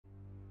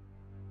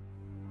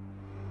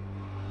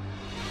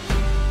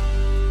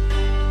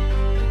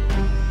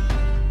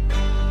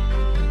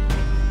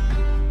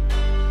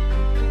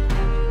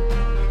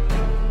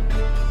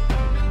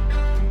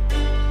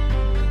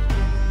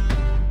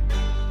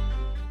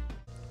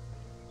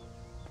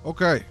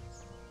Okay,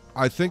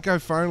 I think I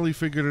finally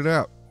figured it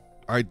out.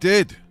 I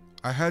did.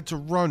 I had to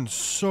run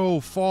so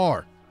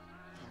far.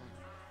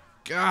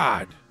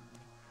 God.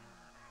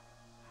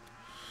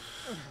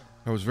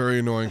 That was very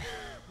annoying.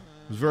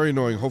 It was very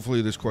annoying.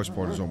 Hopefully this quest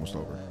part is almost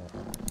over.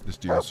 This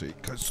DLC.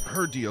 Because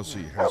her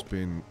DLC has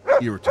been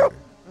irritating.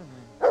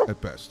 At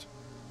best.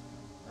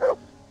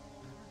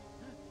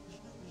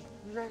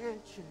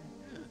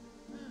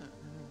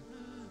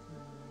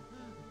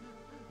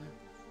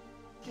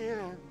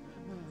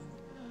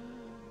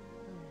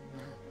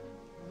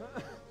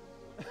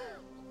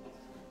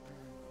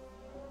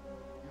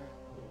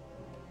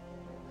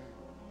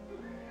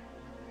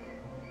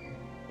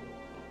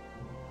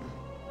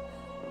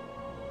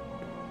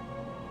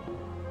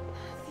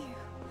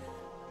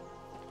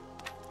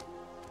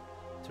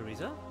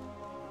 Teresa?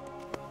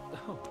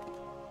 Oh.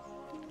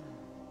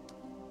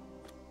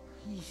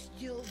 He's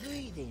still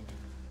breathing.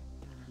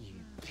 You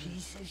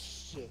piece of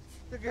shit.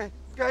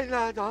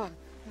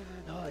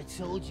 Oh, I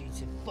told you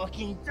to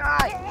fucking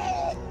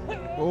die!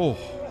 Oh.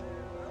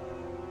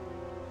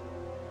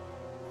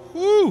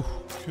 Whew.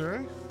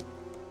 Okay.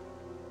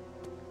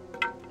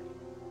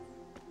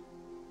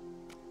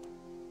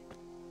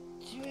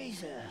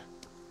 Teresa!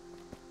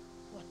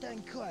 Well,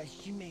 thank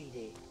Christ you made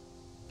it.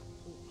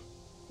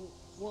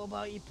 What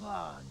about your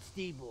pa and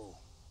Steve-O?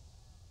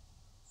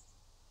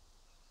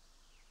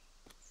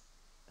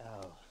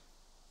 Oh.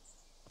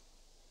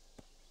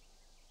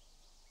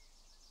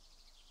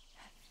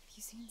 Have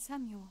you seen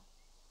Samuel?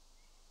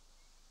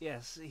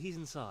 Yes, he's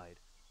inside.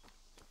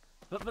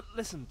 But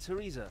listen,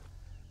 Teresa.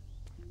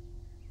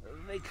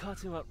 They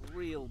cut him up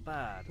real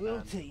bad. We'll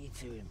and... take you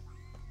to him.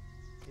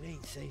 It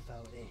ain't safe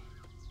out there.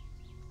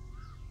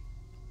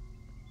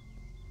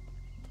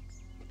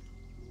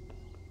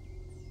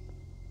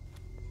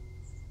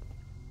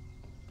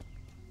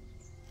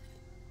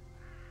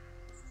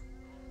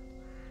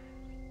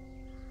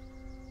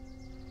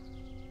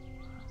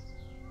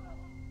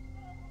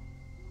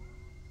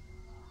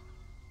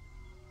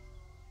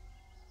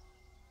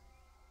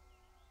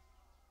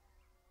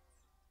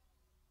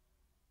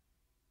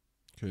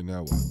 Okay,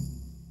 now what?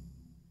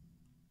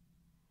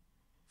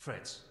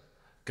 Fritz,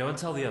 go and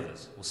tell the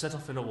others. We'll set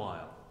off in a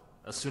while,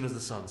 as soon as the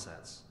sun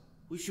sets.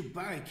 We should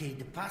barricade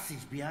the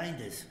passage behind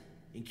us,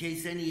 in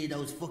case any of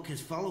those fuckers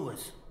follow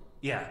us.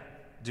 Yeah,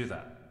 do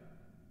that.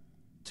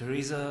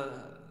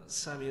 Teresa,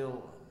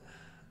 Samuel's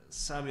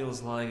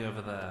lying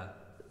over there.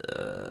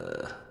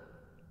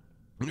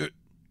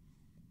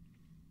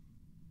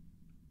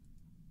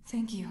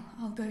 Thank you.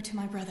 I'll go to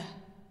my brother.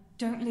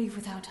 Don't leave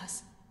without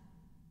us.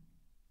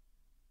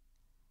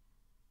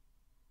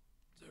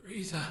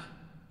 Teresa.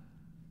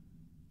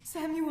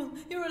 Samuel,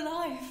 you're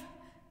alive.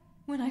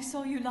 When I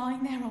saw you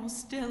lying there all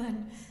still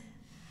and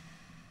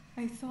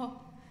I thought...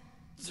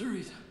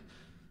 Teresa,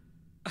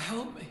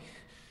 help me.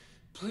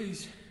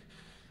 Please.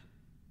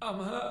 I'm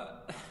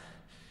hurt.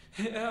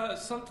 It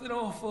hurts. Something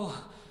awful.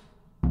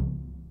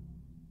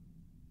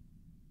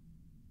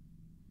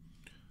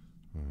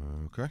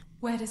 Okay.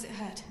 Where does it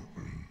hurt?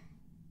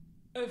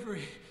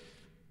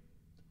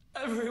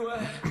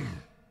 Everywhere.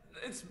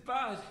 It's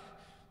bad.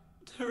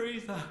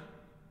 Teresa.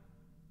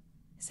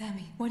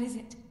 Sammy, what is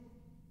it?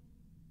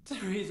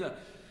 Teresa.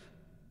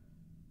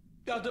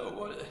 I don't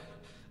want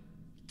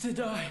to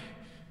die.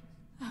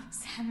 Oh,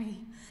 Sammy,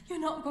 you're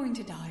not going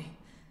to die.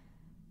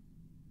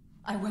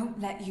 I won't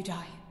let you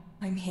die.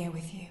 I'm here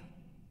with you.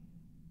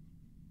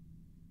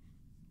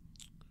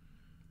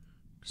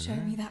 Show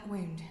me that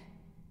wound.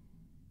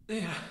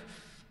 Yeah.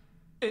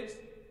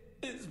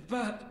 It's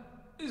bad,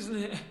 isn't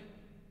it?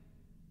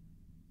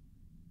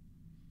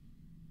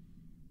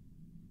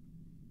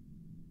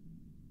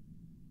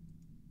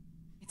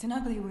 It's an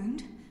ugly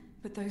wound,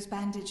 but those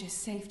bandages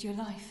saved your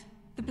life.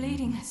 The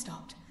bleeding has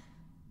stopped.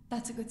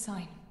 That's a good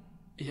sign.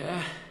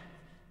 Yeah.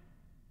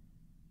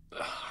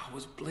 I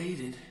was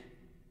bleeding.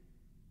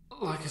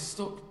 Like a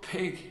stuck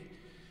pig.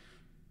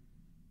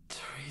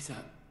 Teresa,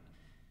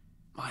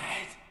 my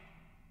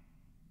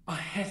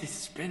head is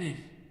spinning.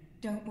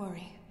 Don't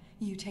worry.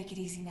 You take it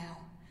easy now.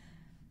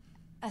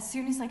 As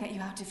soon as I get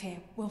you out of here,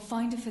 we'll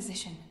find a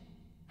physician.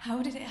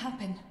 How did it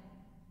happen?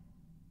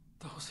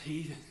 Those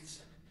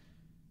heathens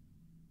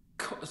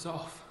cut us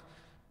off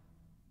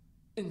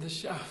in the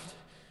shaft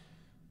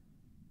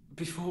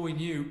before we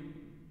knew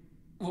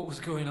what was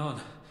going on.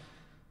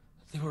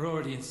 They were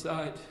already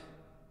inside.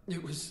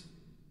 It was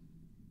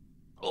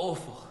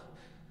awful.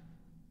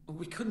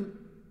 We couldn't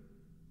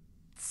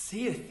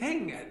see a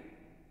thing,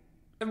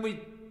 and we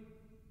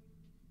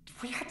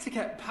had to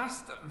get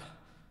past them.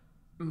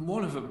 And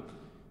one of them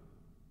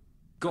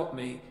got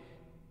me.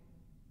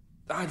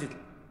 I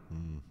didn't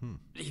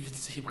even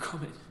see him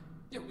coming.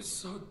 It was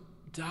so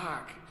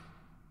dark.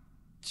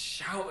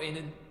 Shouting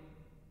and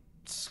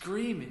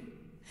screaming.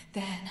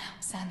 There now,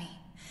 Sammy.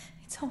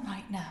 It's all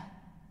right now.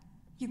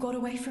 You got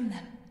away from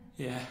them.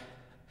 Yeah.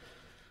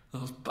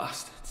 Those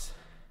bastards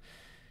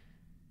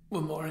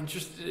were more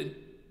interested in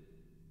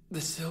the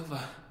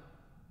silver.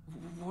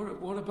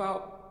 What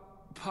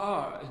about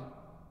Pa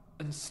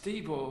and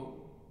Steve-O?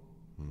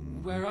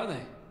 Where are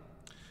they?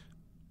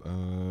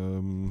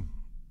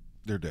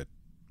 They're dead.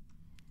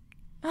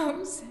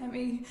 Oh,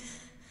 Sammy.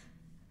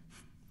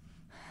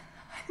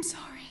 I'm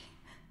sorry.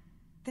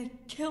 They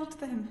killed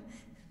them.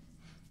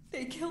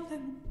 They killed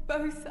them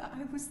both.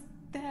 I was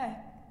there.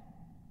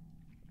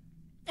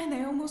 And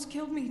they almost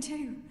killed me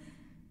too.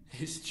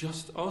 It's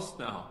just us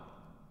now.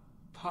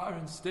 Pa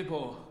and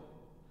Stibor.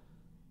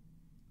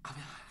 I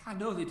mean, I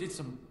know they did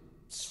some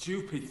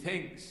stupid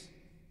things.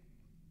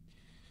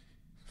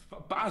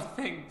 Bad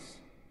things.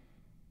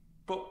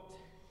 But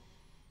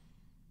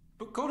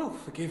God will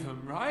forgive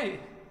them,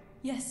 right?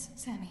 Yes,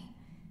 Sammy.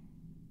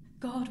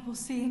 God will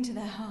see into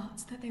their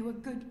hearts that they were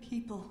good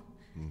people.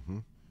 Mm-hmm.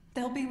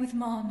 They'll be with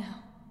Ma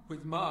now.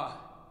 With Ma?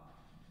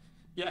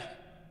 Yeah.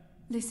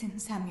 Listen,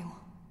 Samuel.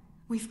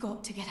 We've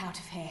got to get out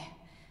of here.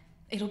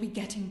 It'll be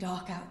getting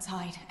dark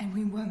outside, and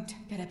we won't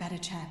get a better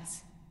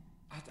chance.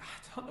 I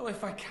don't know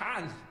if I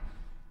can.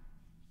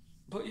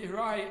 But you're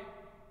right.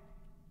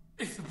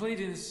 If the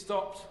bleeding has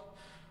stopped,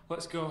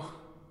 let's go.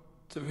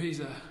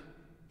 Teresa.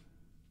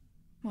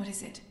 What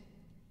is it?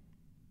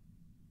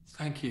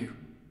 Thank you.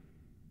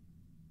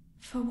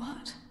 For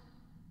what?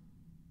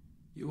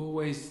 You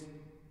always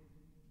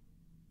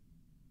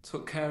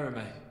took care of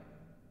me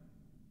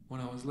when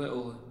I was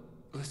little.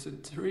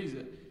 Listen,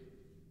 Teresa,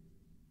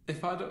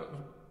 if I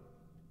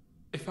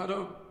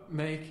don't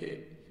make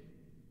it,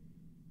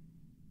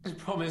 just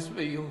promise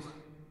me you'll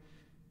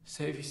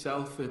save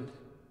yourself and...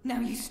 Now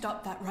you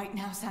stop that right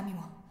now,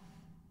 Samuel.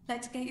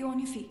 Let's get you on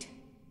your feet.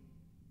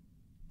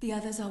 The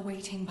others are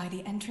waiting by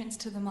the entrance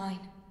to the mine.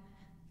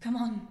 Come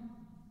on,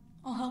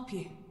 I'll help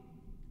you.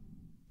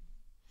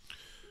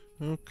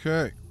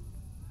 Okay.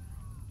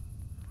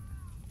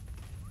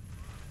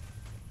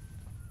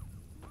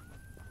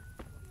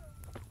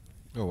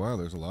 Oh wow,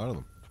 there's a lot of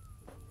them.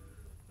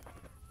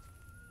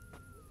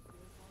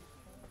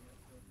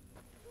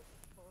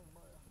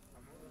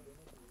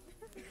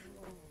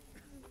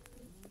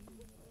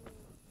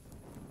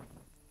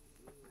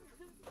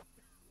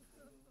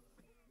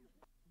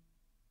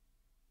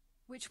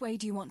 Which way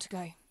do you want to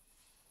go?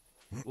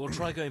 We'll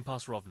try going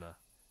past Rovna.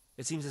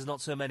 It seems there's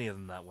not so many of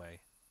them that way.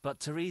 But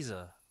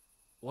Teresa,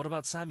 what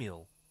about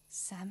Samuel?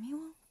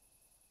 Samuel?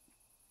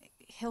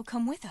 He'll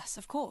come with us,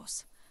 of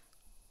course.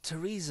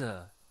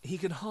 Teresa, he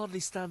can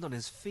hardly stand on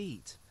his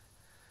feet.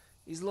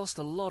 He's lost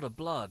a lot of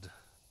blood.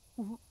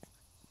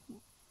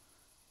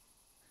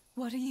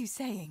 What are you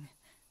saying?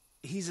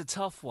 He's a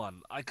tough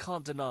one, I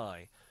can't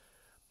deny.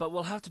 But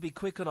we'll have to be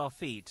quick on our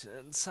feet,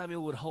 and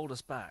Samuel would hold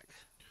us back.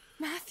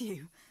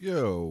 Matthew,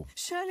 Yo.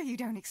 surely you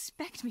don't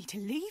expect me to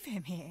leave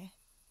him here?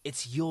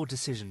 It's your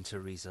decision,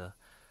 Teresa.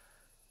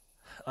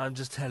 I'm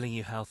just telling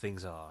you how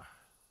things are.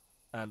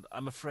 And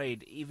I'm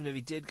afraid, even if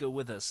he did go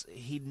with us,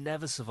 he'd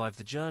never survive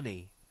the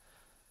journey.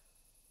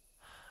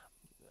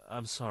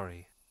 I'm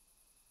sorry.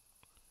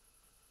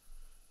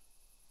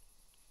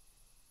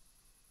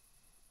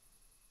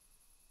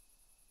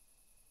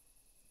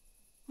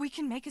 We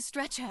can make a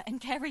stretcher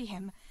and carry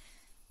him.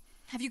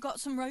 Have you got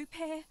some rope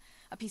here?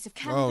 A piece of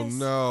Oh canvas?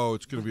 no,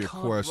 it's going to We be a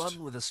can't quest.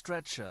 run with a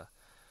stretcher.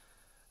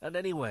 And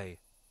anyway,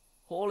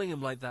 hauling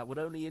him like that would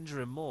only injure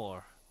him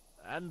more,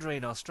 and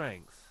drain our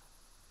strength.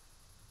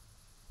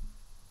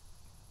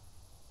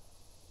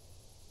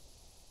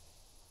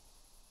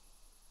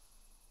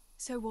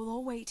 So we'll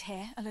all wait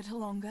here a little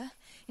longer,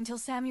 until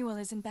Samuel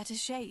is in better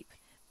shape.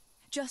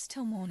 Just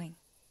till morning.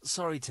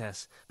 Sorry,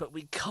 Tess, but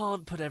we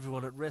can't put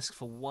everyone at risk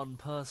for one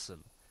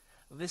person.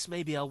 This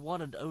may be our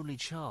one and only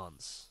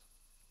chance.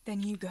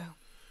 Then you go,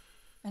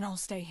 and I'll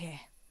stay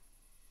here.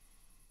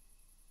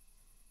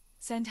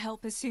 Send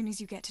help as soon as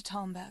you get to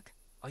Talmberg.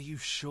 Are you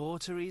sure,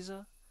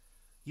 Teresa?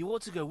 You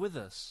ought to go with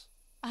us.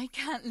 I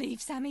can't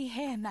leave Sammy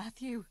here,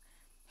 Matthew.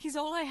 He's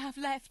all I have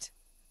left.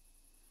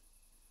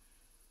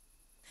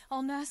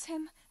 I'll nurse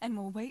him, and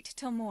we'll wait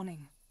till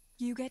morning.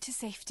 You get to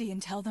safety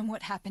and tell them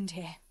what happened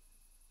here.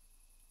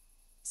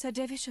 Sir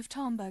Divish of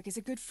Talmberg is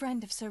a good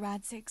friend of Sir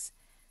Radzig's.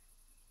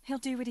 He'll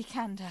do what he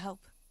can to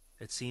help.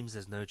 It seems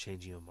there's no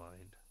changing your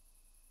mind.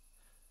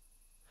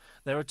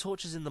 There are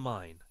torches in the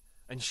mine,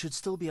 and you should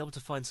still be able to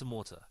find some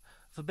water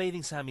for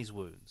bathing Sammy's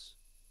wounds.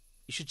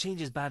 You should change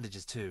his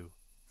bandages too.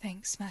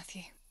 Thanks,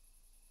 Matthew.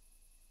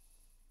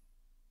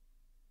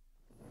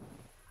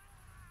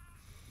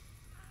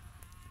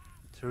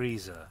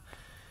 Teresa,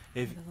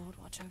 if... May the Lord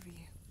watch over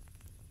you.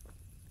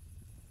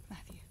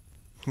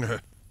 Matthew.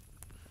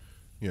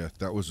 Yeah,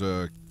 that was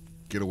a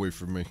get away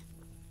from me.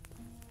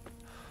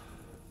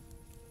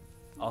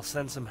 I'll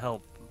send some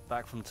help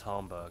back from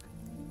Talmberg.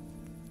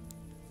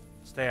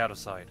 Stay out of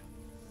sight.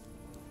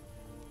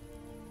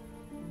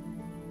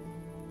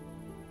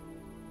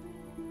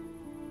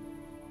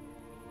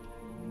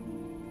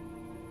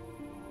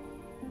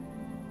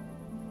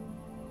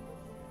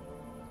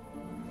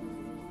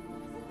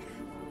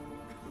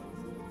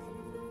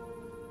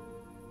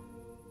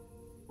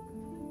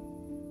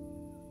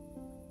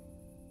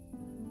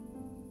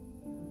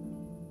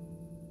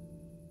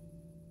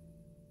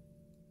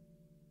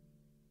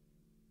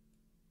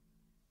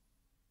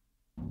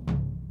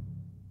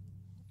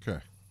 Okay.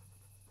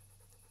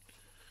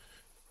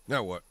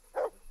 Now what?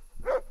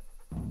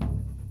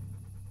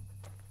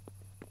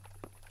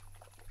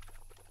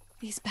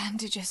 These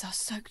bandages are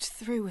soaked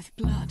through with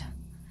blood.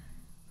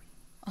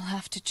 I'll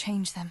have to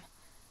change them.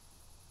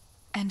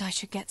 And I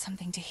should get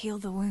something to heal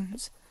the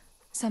wounds.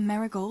 Some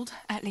marigold,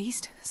 at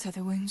least, so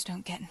the wounds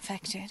don't get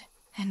infected.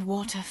 And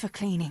water for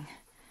cleaning.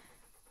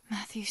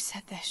 Matthew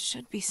said there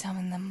should be some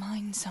in the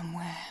mine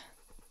somewhere.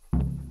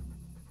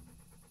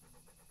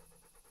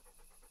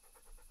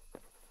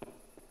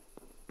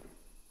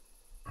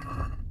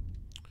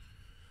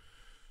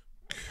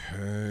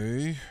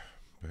 Okay,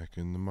 back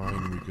in the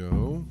mine we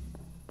go.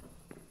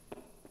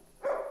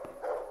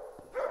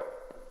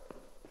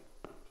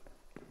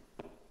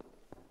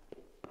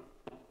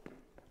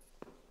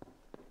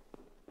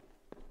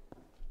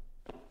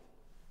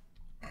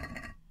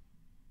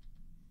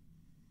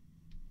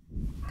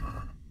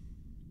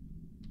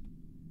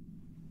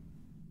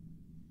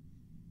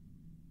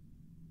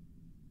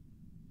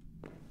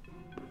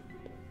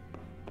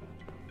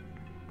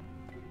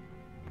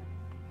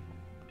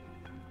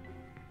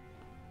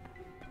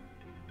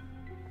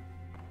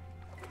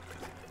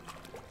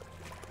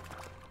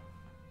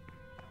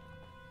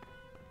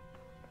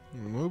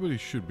 Nobody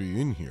should be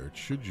in here. It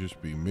should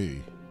just be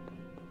me.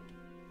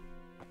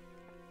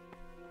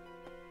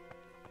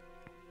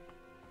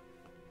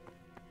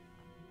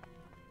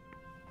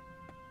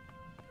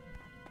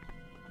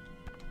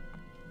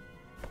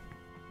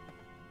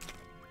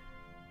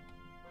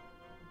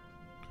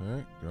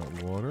 Okay,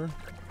 got water.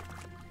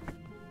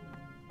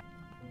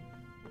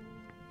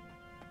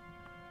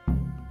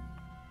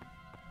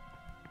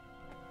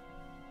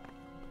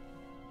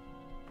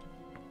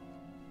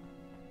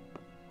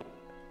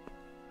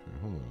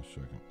 Hold on a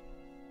second.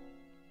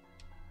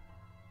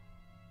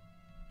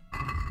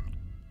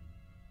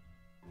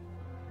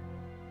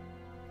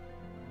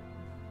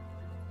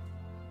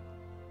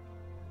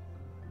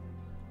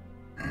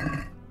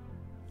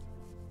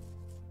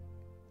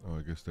 Oh,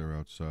 I guess they're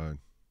outside.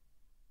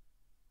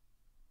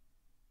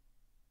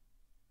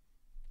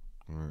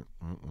 Alright,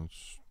 well,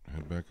 let's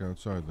head back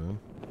outside then.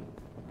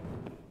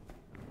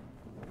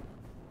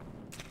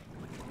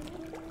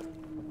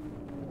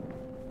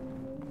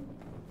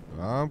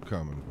 I'm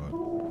coming, bud.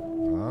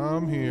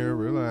 I'm here.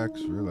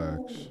 Relax,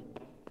 relax.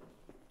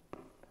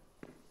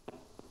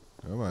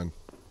 Come on.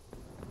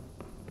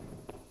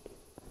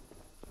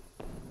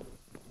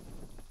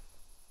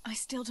 I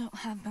still don't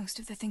have most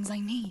of the things I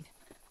need.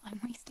 I'm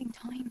wasting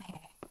time here.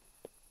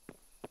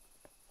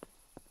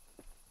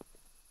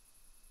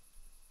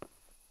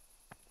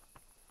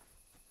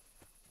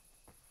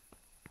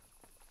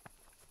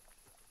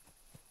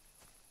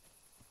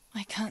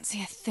 I can't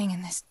see a thing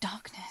in this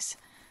darkness.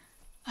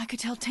 I could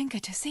tell Tinker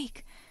to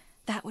seek.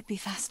 That would be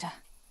faster.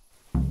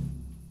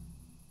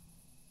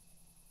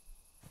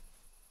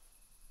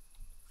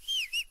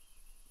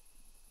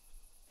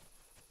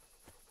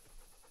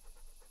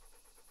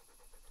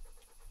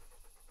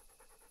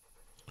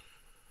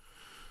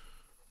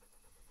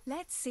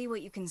 Let's see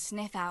what you can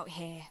sniff out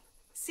here.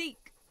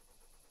 Seek.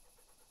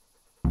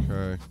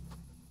 Okay.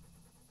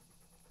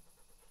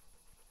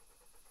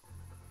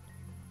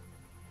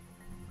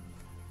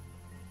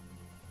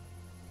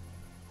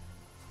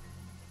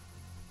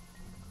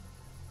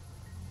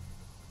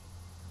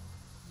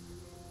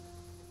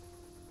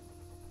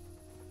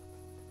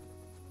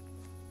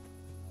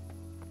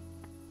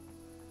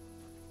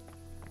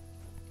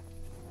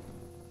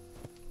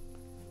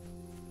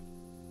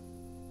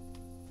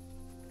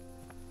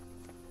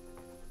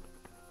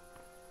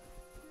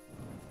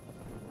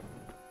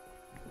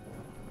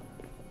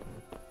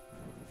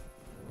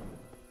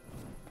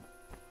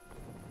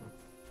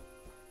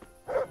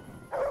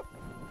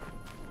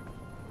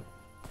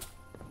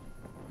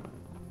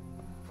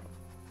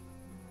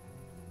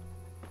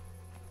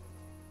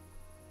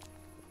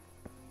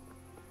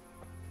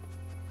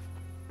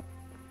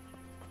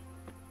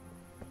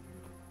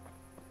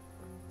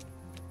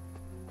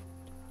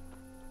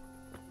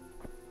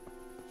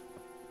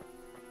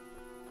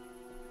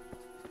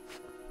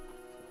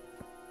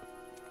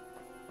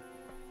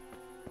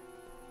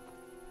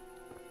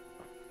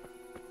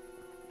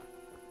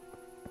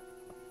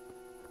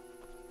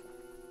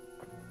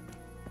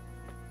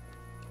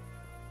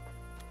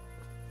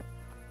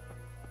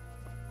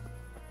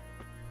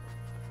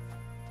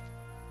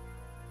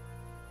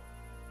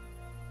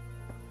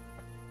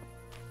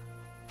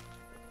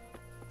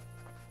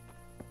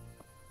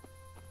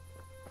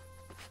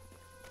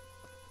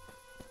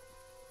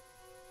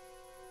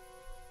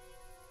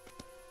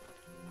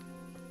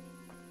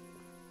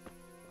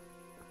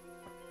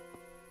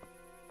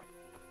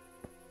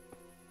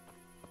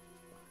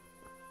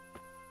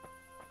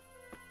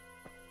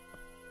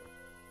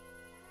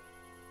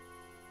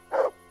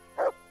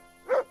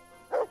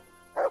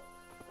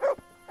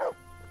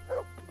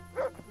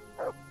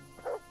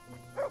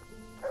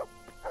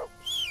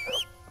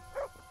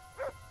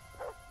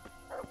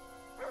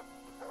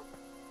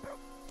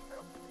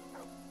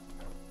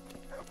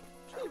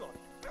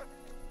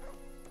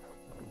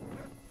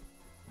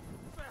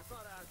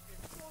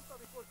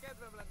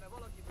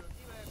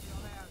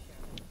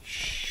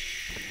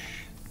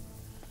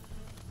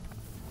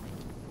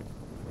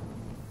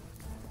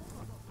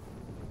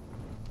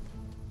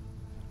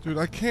 Dude,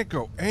 I can't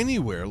go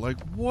anywhere. Like,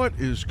 what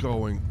is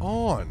going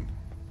on?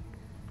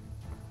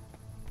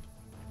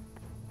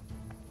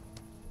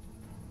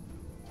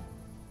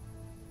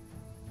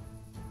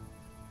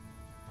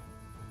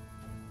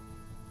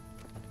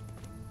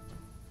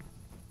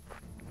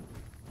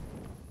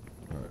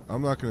 Alright,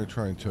 I'm not going to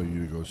try and tell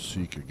you to go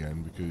seek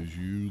again because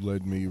you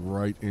led me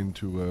right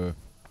into a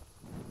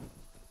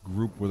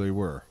group where they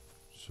were.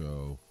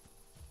 So,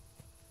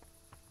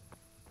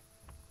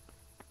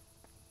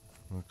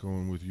 not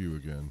going with you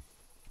again.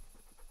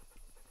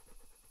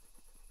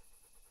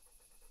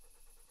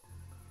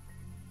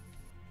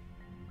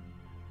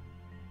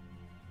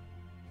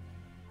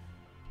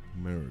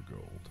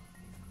 Marigold.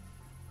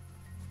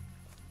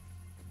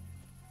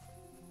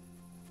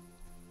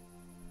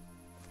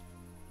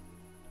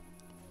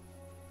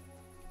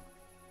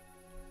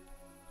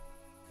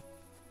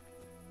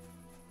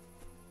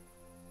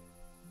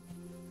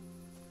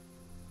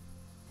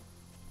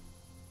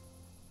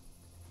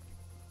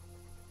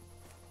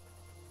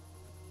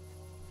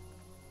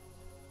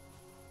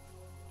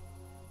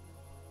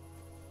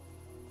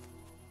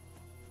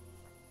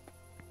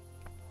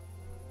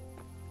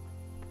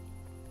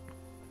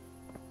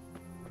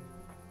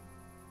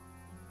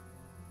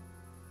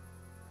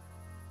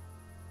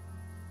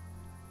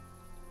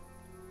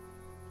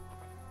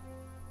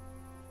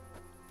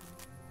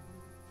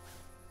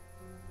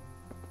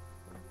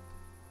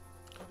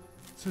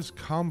 It says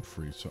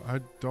comfrey, so I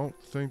don't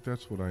think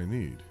that's what I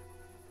need.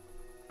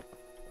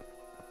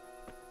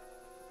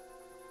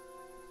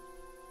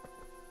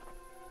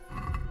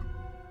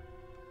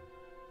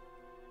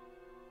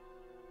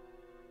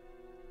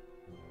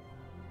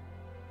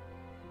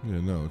 Yeah,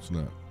 no, it's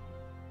not.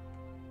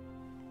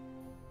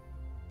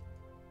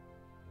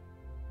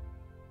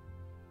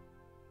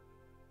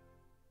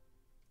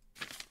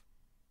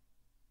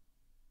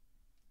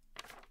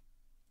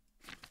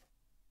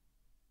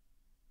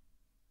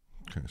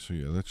 Okay, so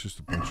yeah, that's just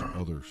a bunch of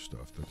other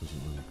stuff. That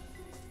doesn't really...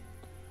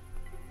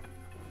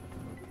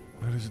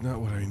 That is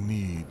not what I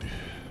need.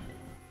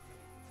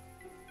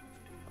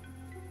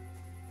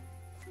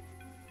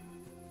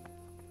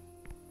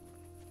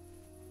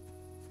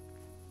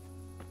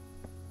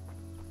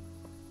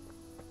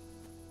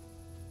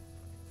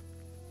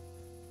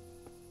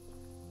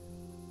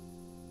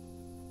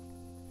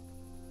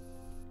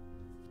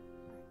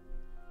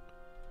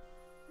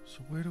 So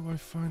where do I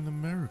find the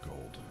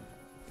marigold?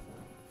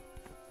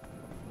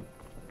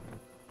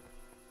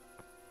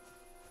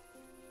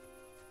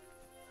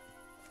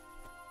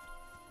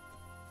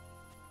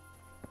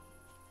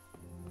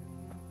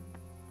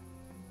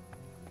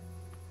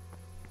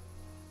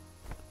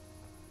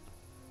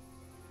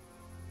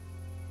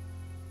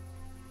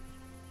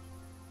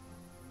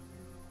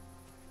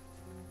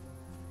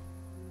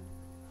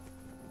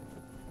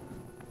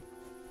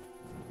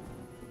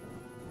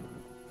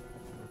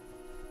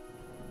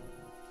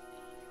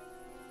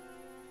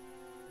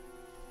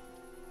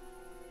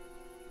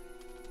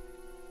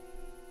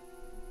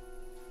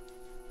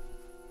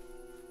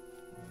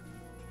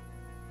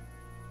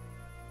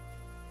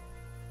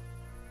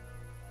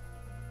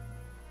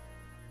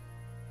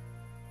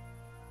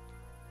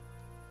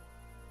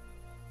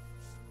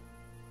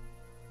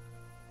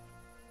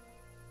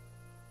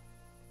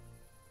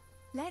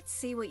 Let's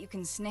see what you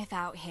can sniff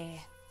out here.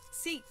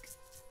 Seek.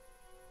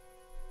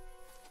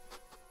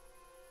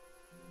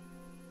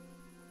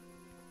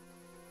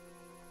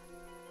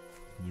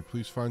 Can you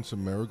please find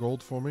some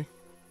marigold for me?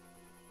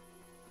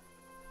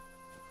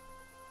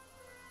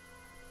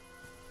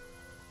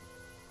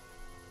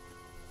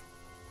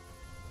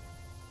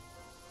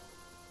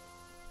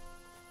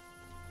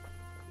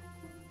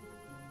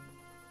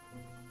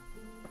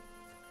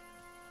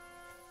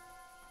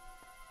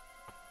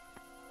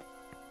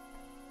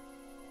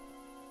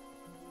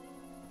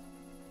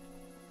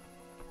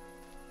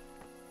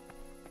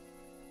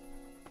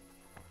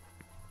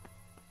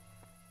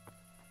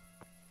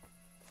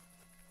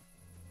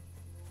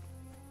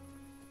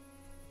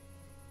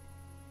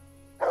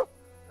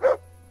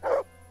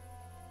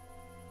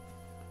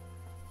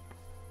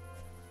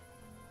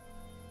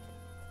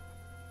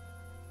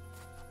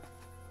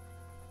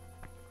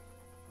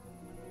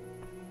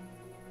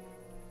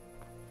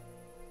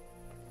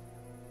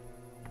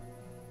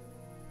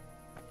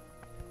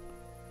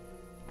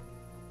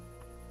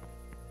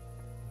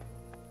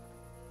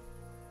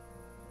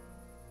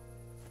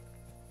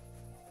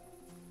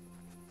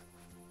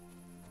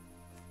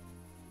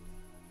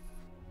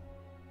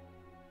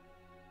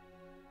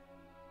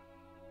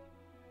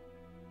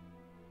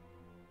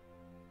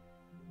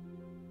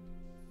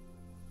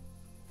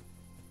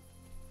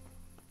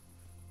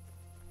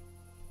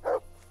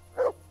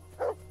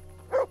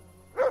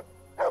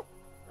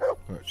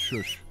 Alright,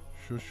 shush.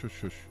 Shush, shush,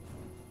 shush.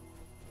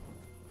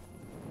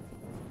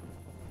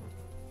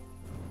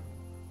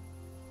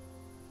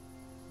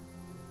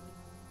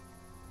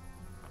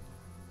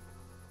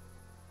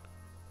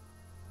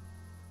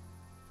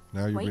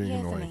 Now you're Wait being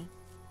here for annoying.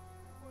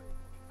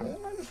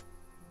 me.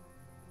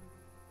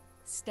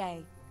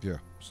 Stay. Yeah,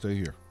 stay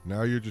here.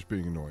 Now you're just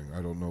being annoying.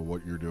 I don't know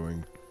what you're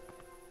doing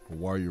or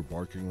why you're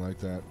barking like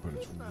that, but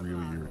it's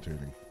really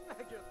irritating.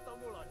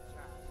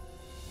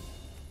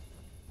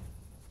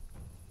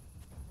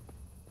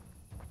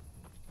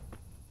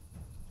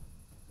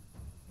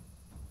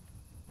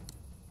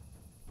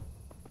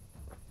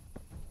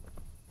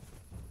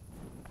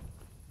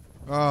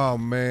 Oh,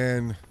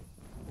 man.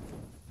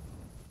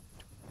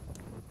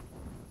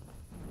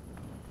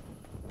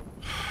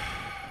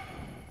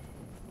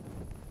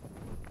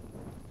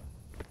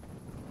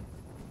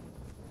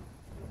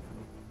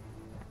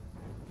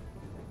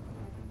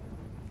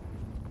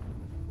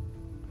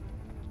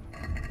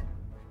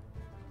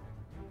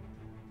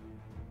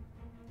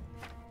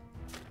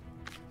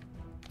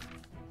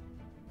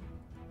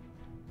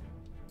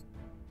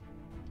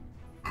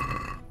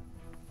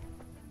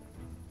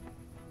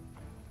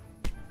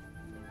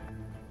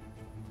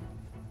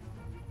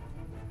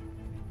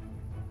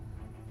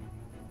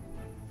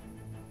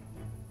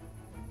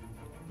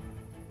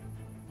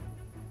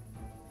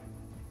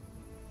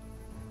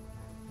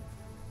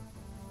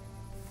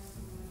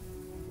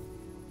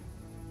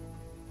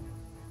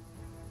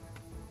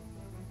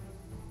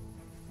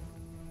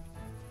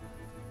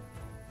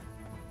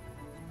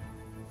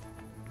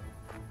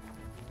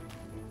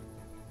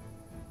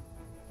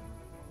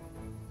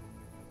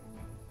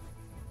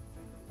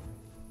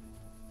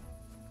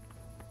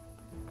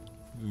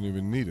 Didn't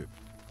even need it.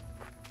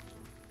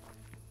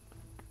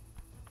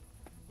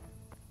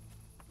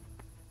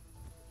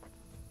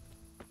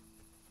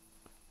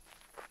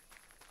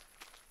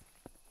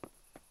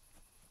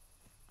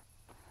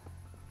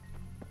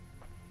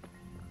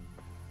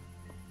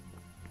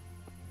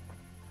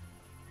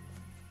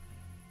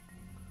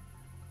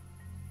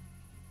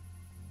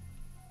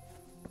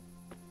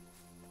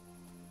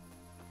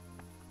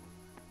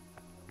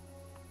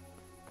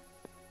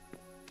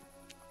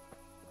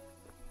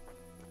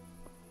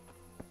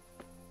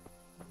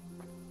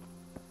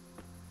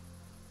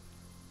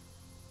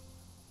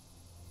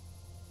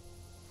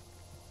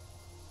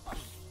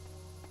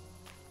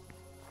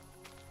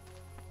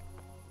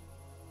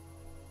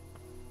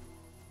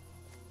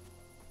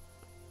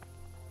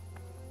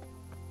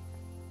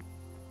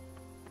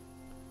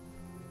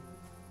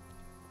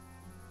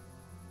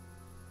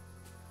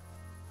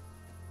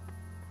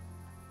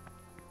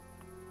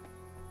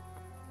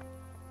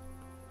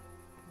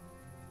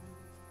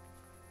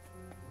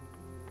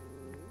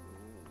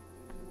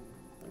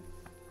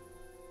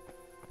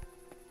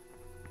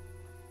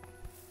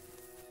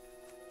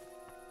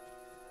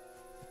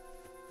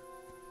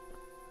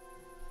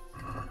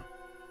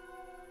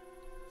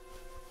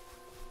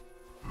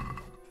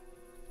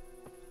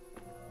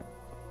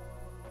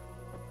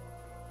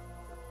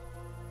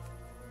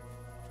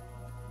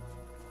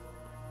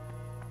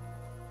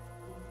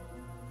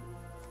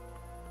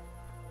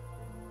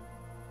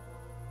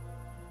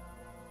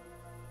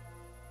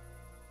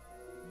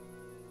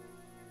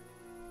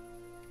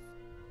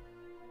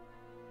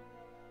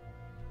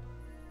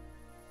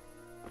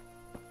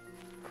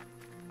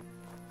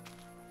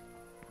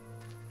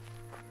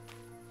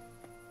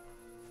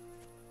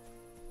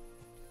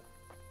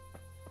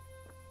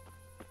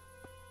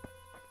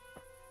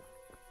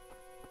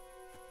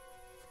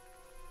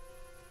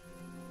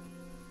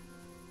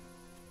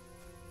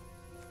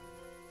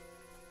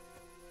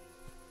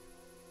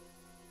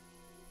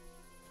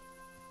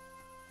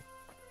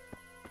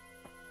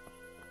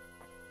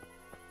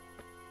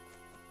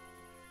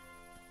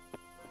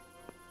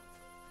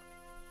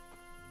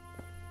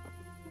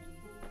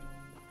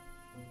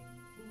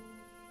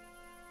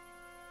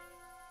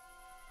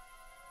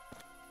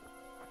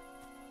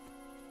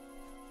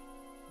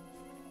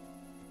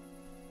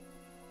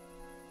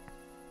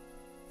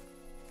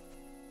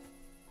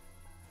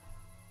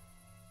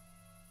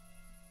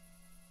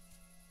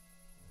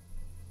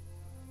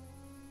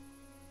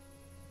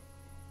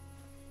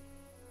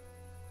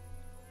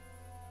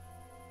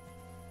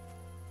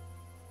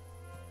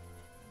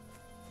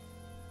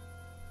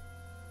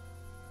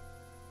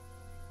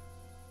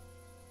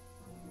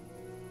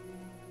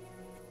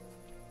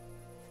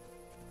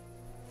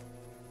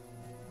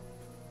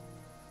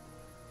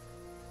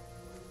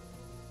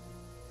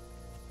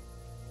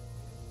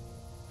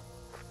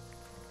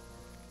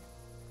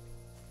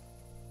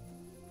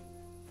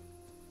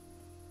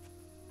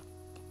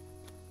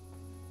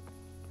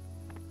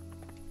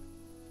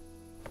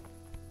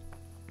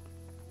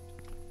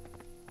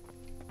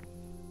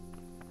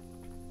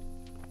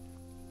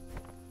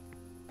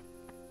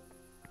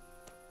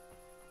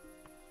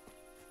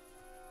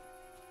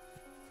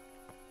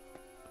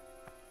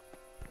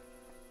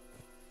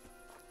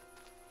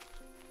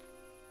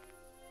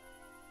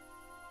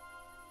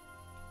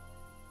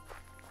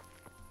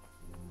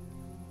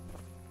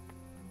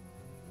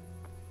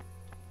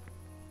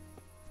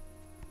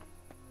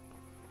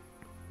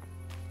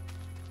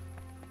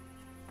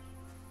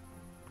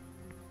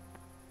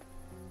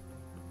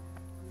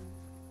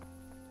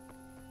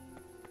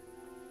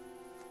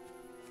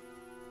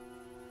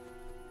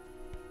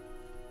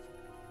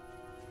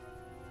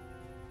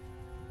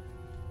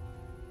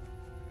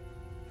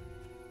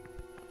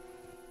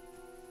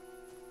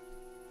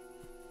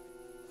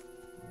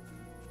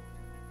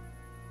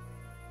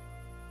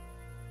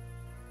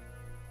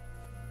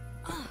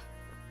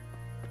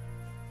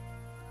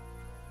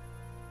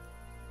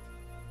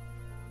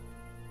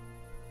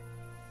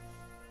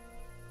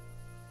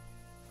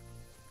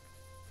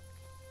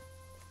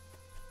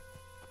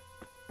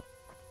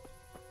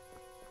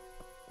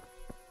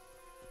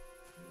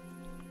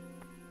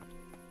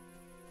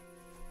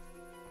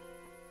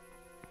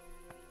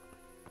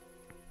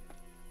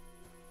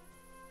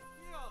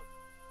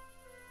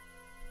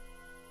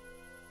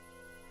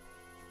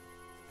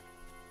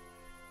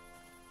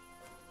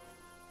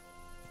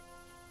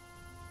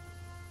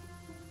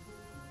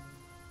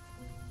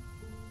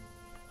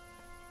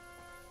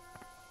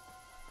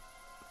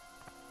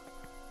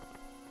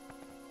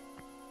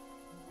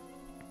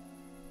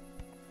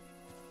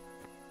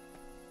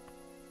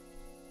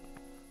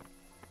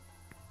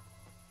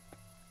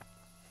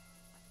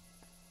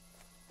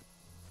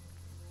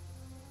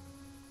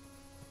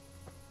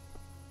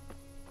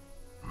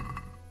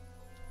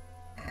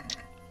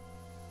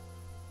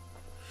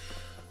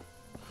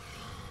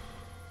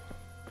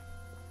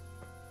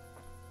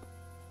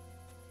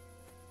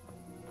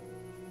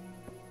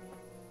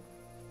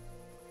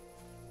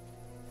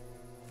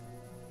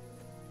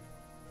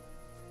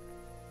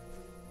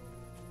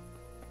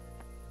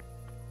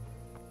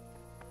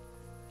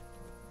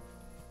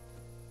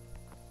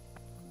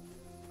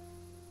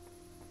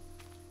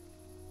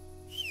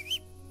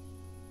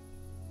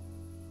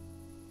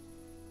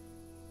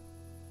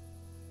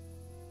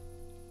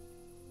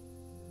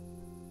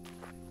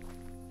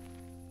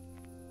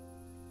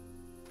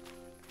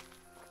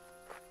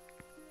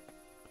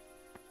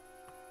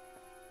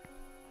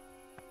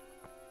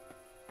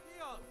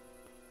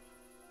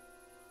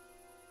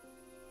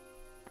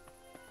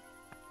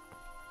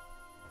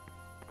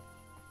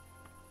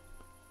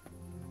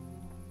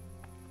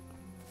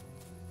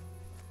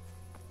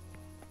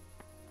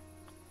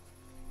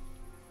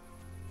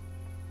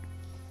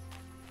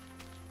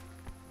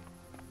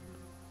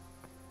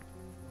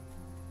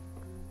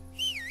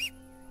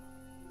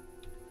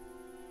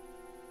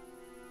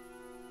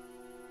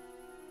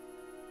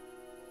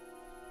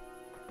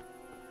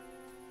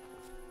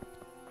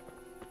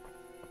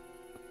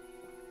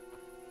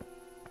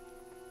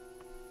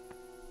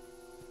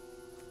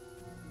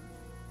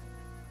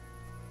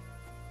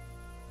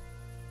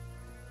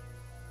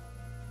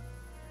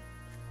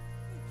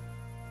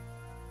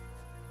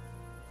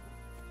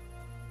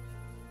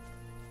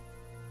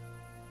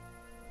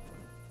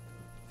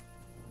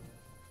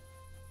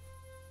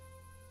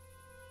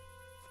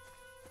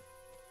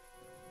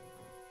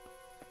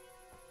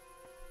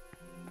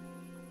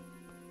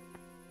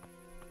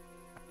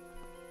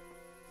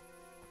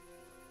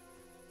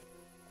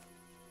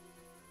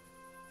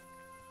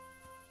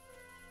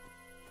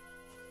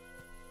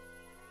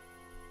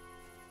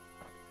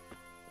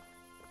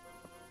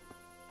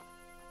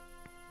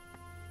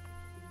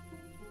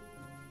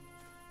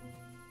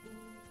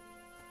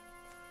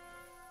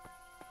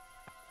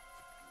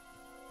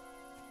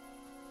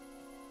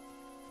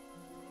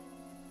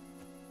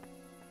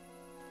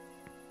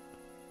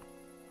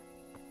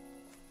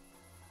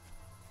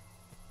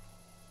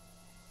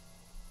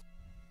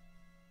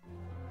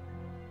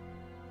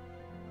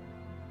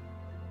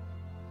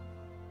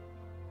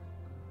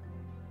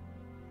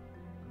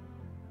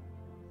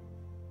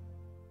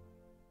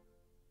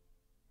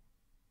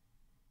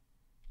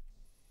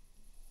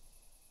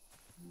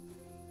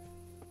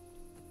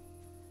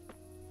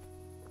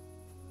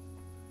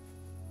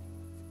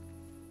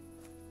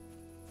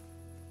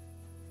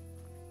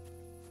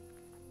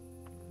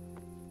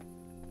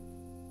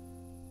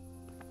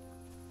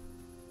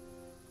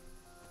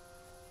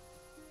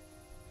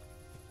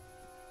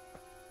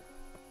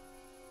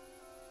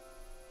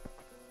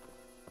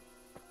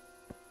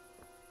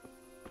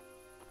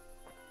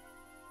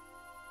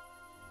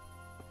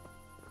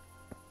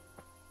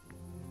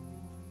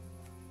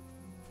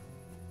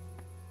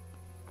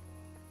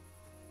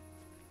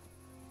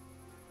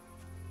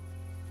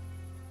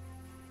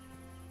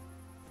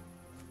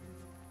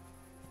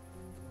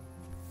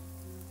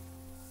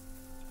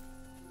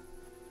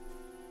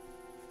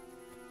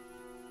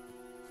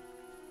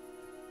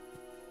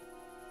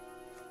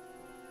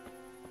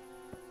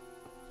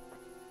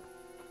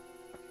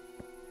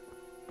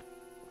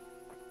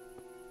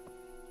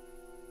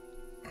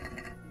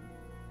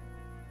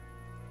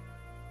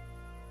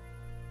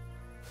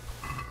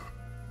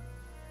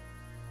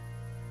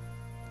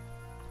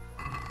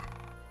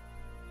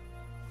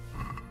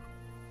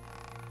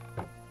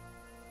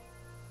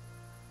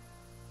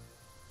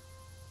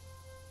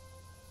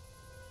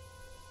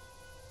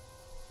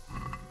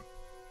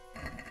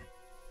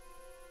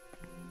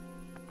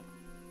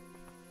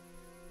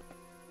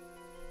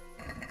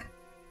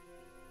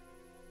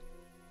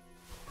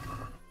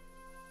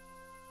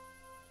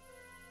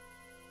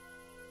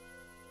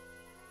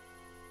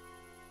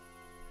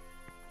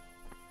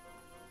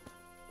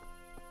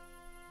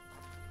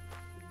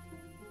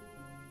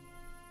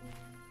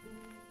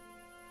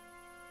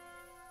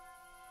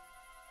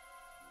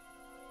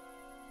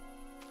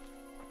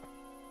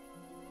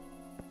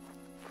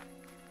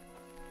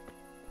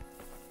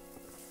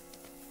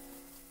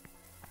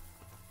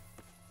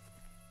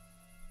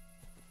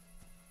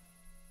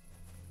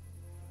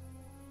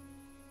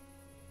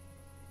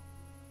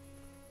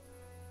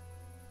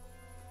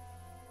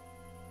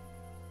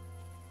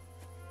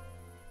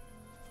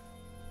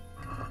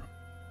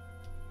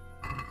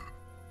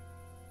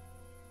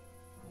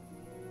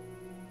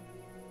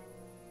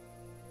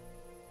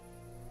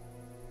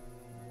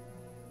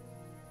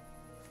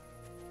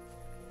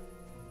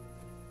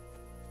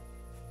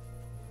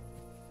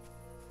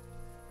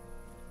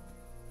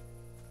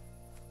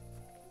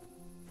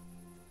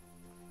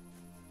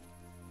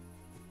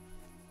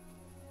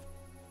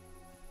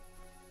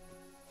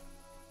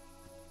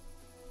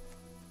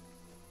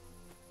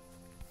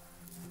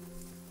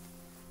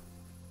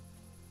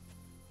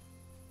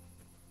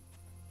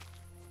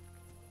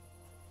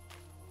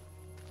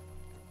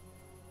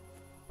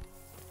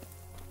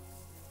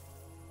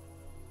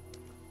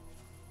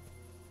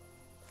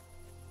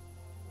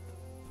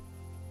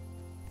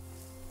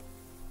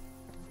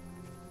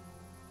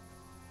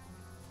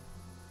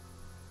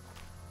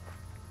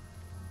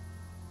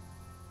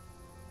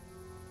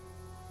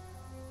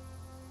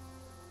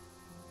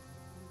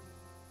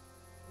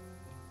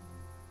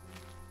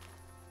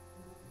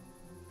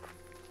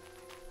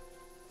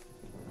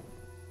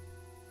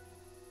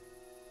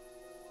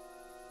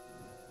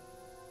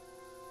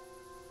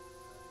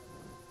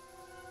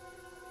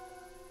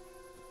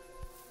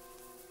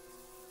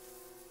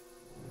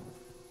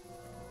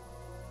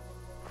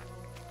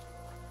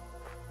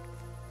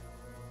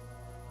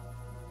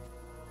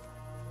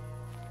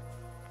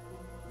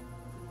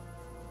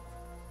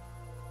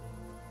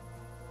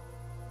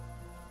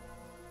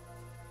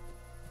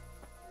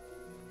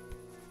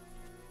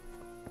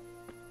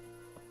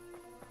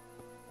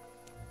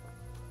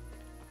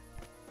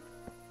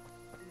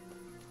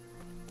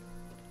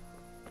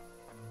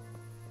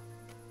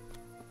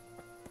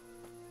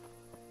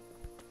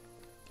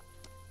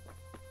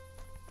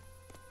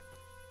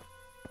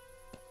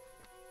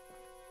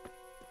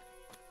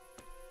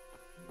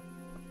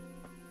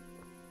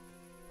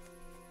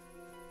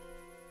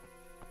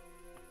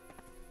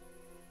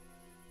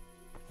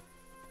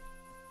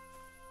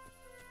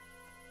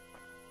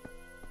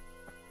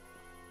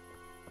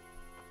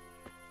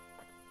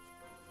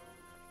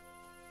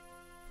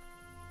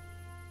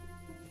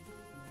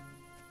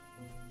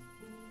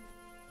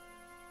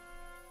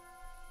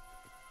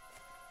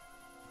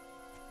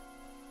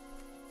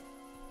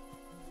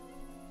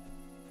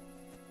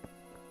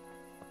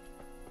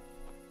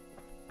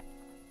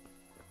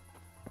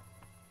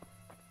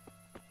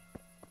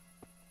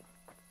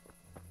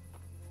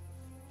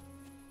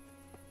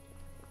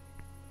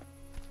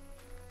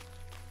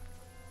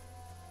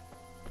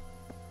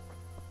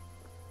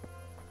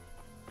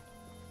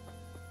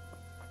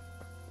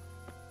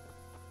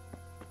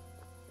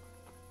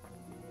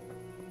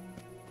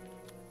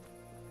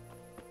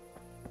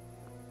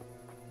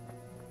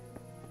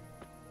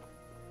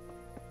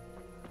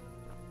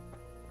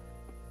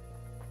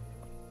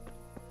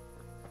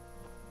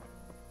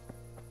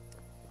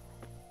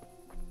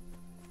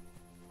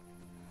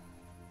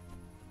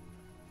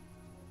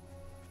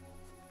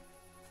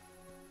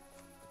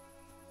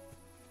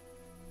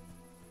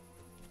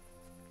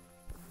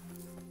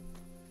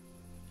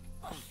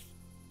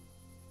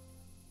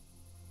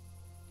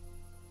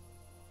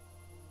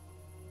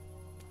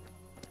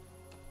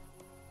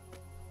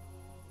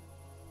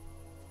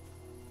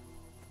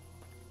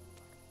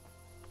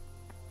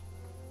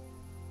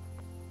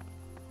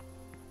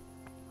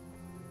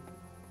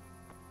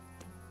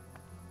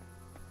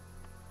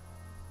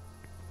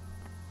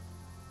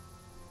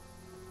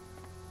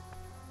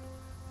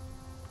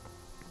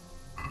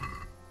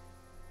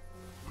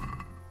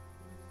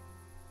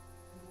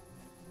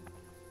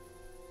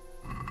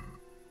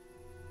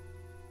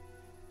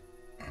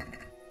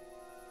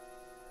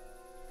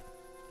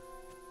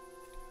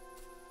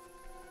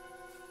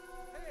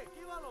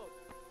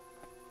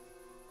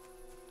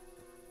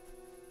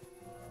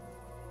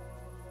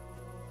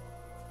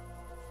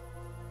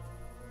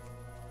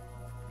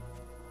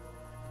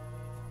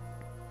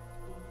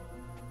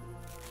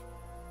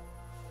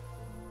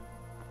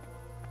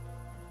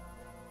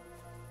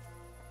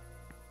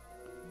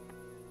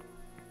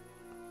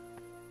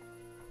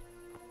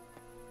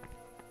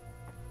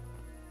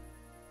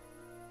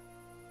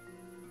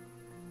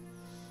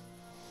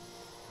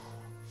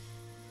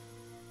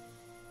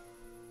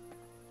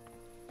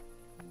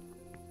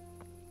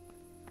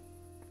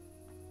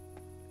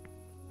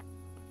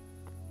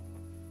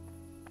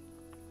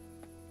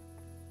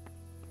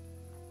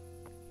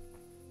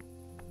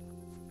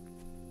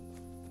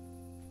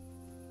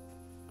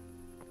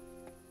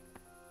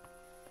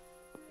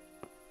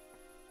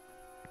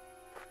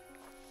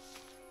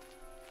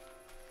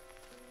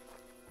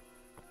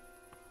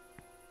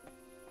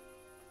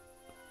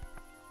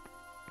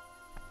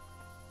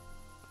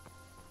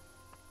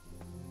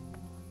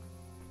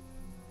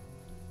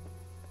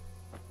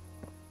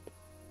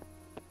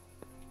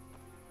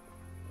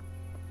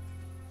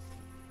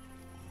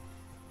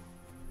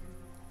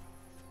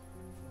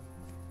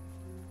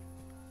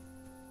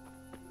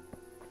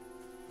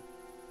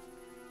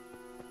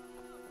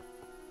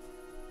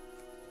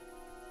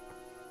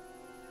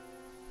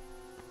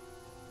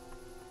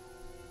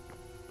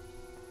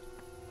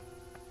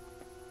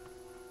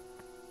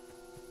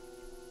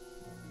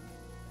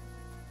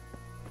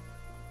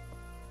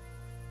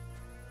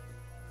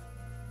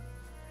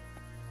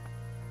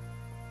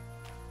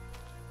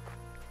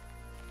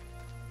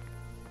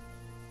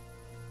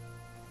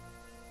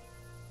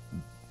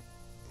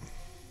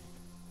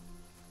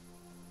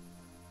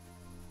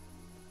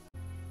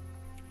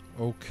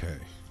 Okay.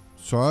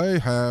 So I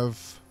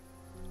have,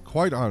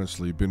 quite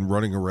honestly, been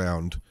running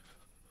around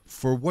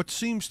for what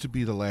seems to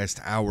be the last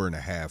hour and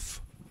a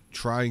half,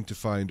 trying to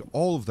find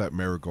all of that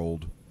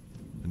marigold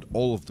and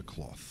all of the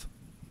cloth.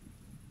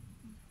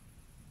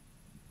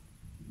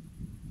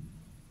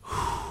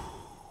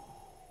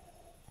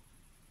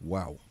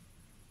 Wow.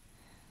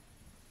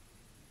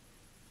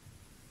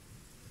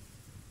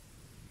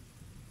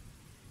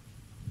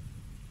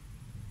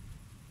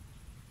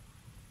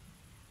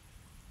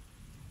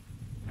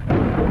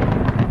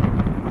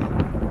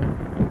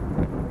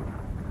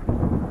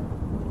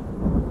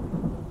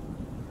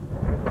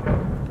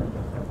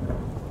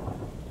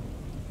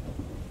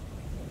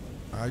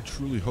 I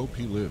truly hope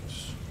he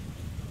lives.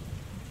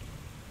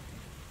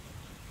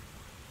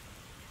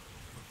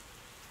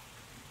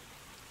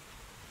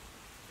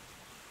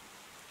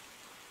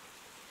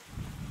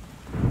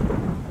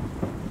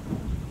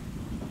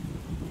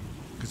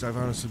 Because I've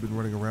honestly been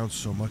running around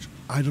so much,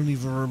 I don't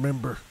even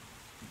remember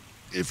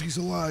if he's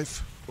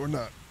alive or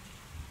not.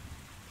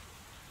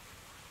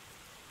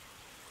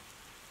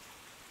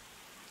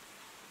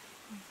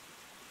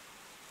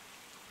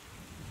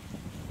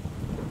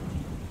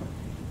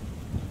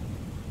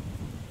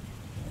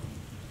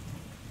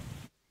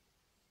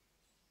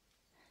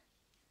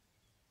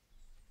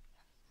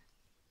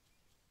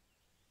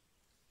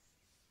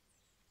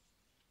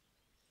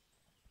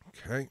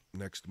 Okay,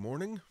 next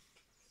morning.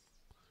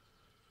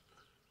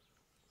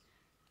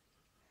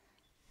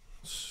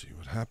 Let's see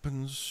what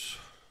happens.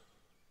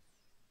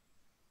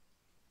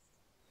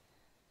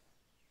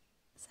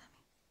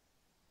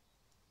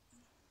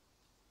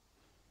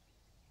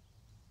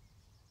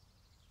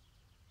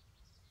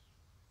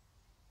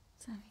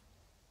 Sammy.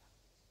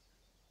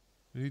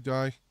 Did he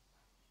die?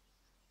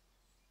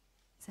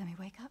 Sammy,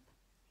 wake up.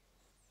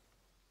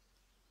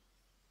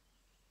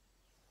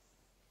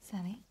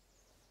 Sammy.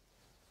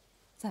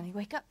 Sammy,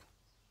 wake up.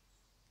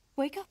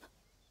 Wake up.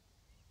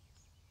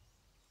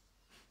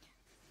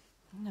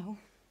 No.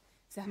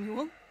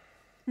 Samuel.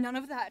 None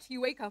of that.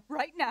 You wake up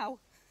right now.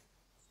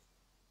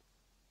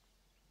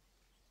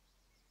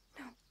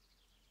 No. No.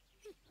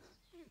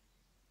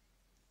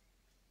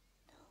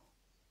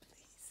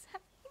 Please,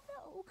 Sammy,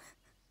 no.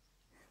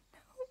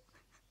 No.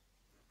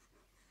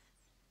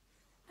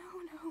 No,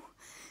 no.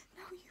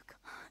 No, you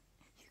can't.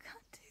 You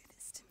can't do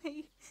this to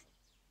me.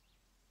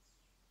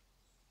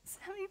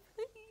 Sammy,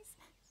 please.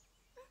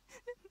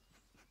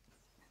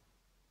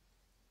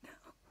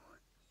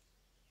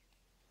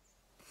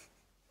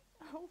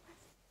 No.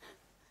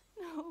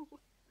 No.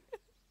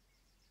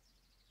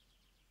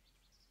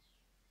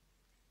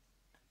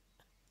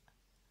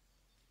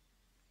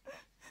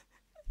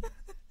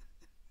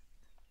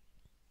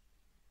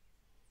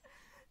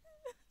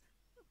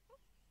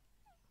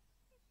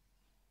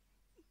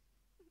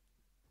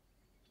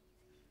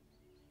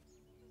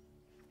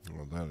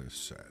 Well, that is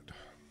sad.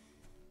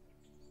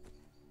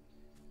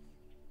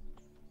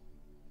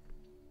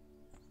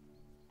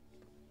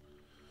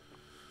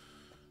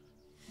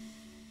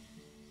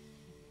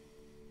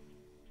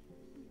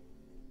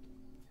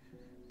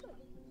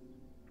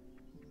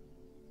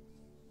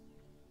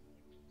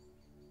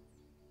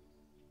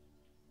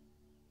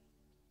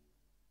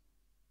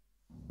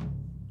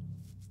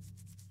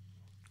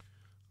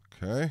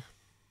 Okay.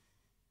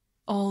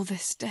 All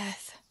this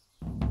death.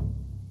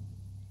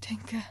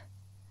 Tinker,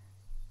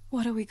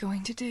 what are we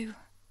going to do?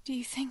 Do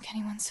you think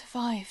anyone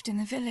survived in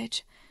the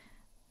village?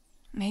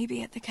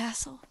 Maybe at the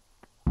castle?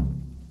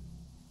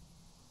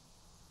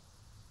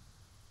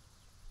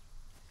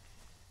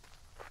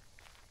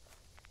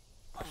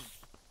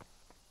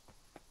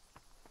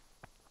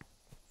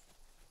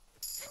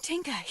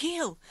 Tinker,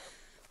 heal!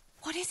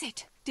 What is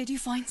it? Did you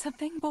find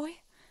something, boy?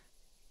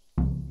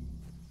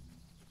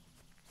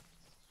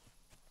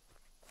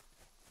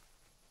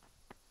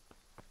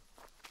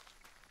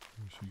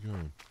 Where's he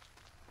going?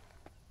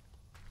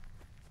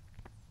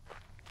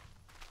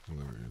 Oh,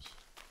 there he is.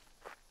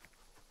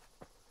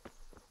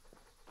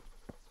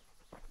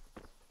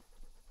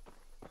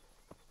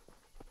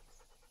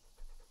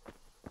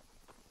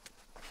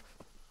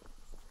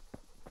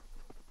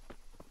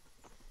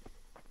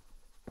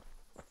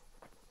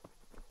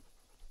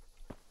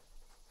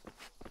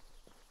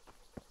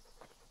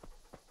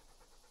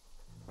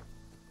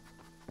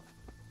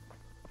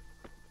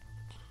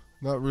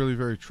 Not really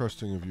very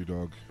trusting of you,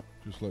 dog.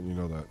 Just letting you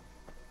know that.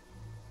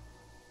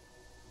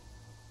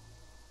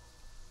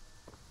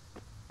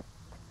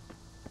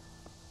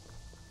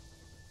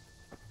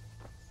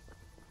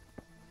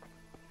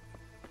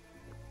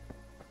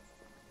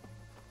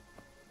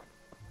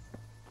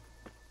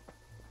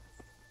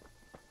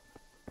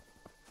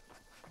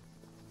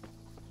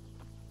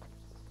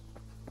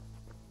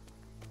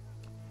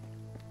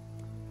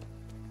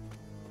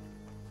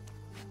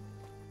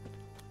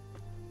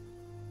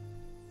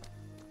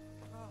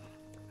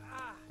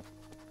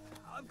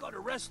 I've got to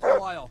rest a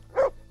while.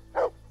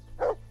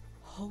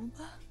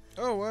 Holber?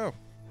 Oh, wow.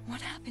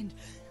 What happened?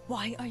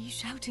 Why are you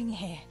shouting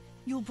here?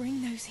 You'll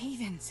bring those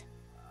heathens.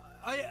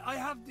 I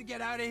have to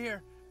get out of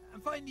here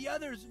and find the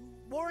others and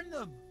warn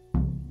them.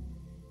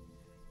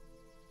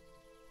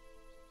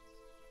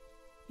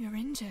 You're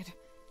injured.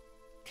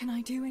 Can I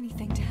do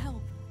anything to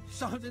help?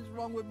 Something's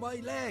wrong with my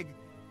leg.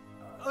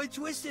 I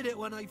twisted it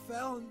when I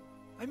fell, and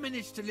I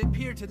managed to limp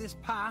here to this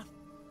path.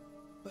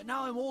 But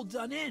now I'm all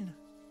done in.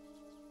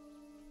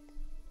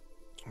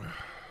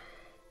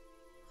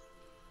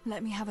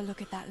 Let me have a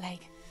look at that leg.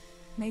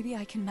 Maybe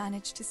I can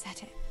manage to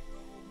set it.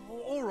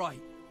 All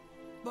right.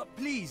 But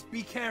please,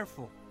 be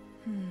careful.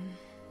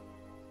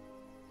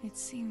 It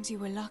seems you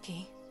were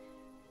lucky.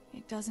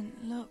 It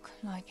doesn't look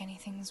like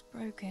anything's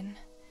broken.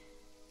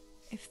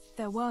 If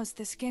there was,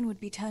 the skin would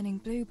be turning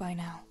blue by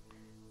now.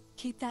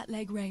 Keep that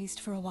leg raised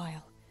for a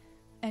while.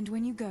 And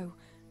when you go,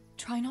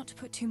 try not to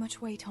put too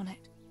much weight on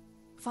it.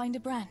 Find a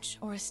branch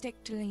or a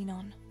stick to lean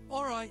on.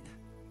 All right.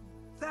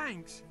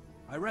 Thanks.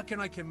 I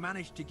reckon I can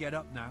manage to get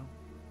up now.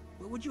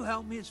 But would you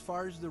help me as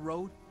far as the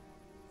road?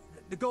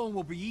 The going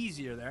will be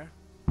easier there.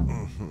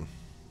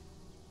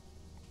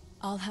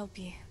 I'll help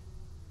you.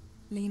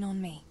 Lean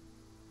on me.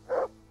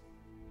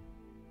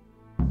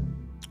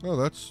 Oh,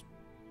 that's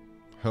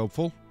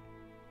helpful.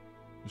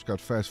 Just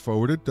got fast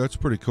forwarded. That's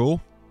pretty cool.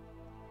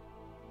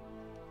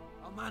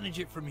 I'll manage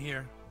it from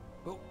here.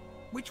 But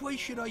which way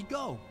should I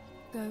go?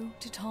 Go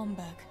to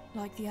Tomberg,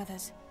 like the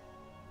others,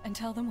 and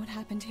tell them what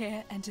happened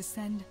here and to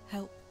send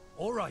help.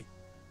 All right.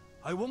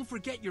 I won't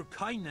forget your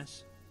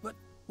kindness. But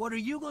what are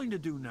you going to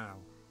do now?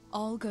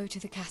 I'll go to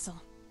the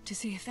castle to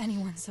see if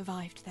anyone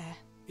survived there.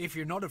 If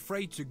you're not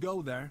afraid to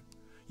go there,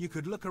 you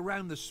could look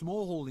around the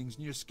small holdings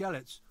near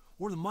Skellets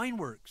or the mine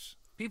works.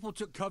 People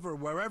took cover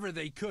wherever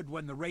they could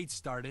when the raid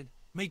started.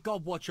 May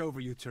God watch over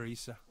you,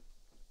 Teresa.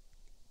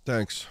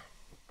 Thanks.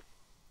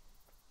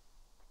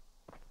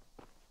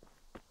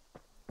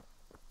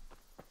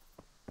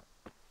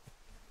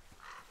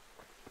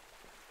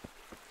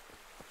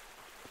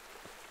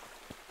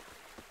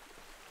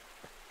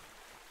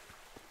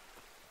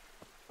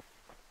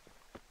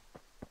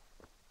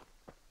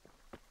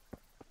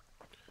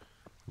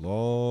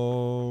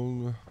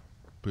 Long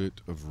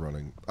bit of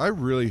running. I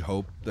really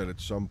hope that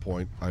at some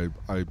point I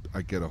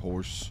get a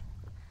horse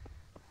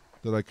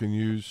that I can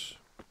use.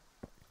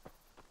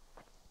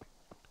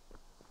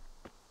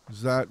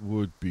 That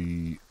would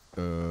be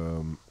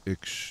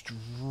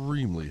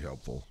extremely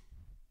helpful.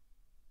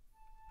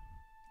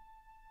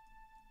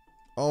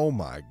 Oh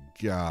my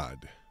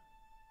God.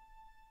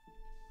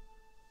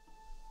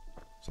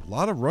 There's a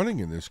lot of running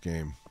in this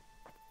game.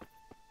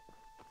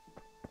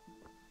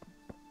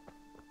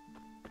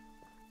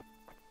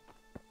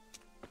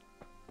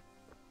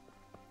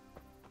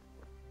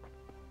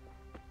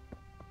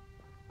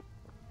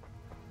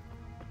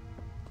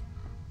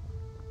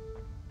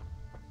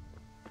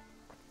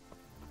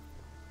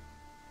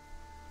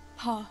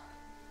 Pa,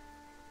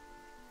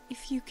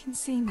 if you can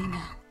see me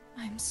now,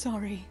 I'm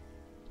sorry.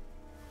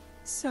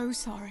 So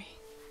sorry.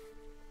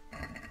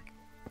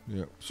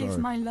 Yeah, sorry. Give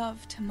my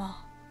love to Ma,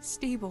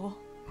 Stibor.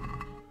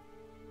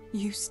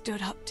 You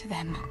stood up to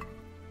them.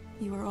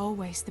 You were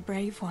always the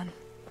brave one.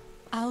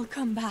 I'll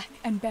come back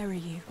and bury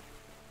you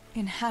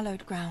in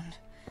hallowed ground,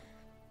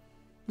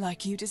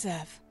 like you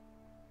deserve.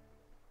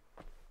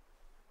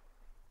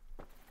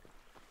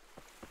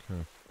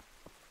 Okay.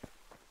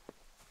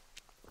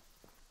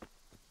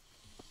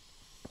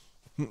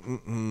 It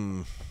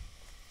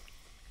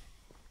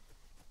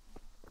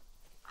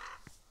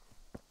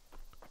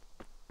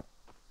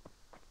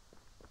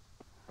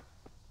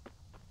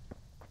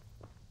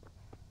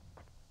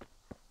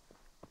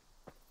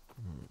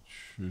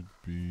should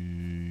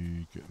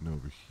be getting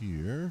over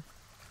here.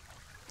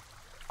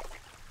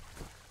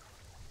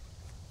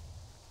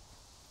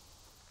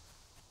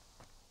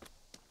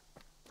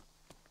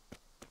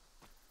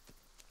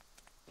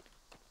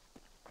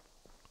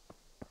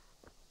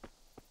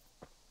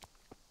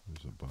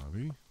 There's a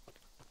Bobby.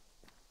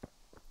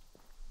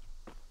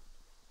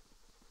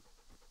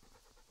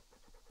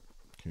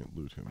 Can't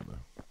loot him though.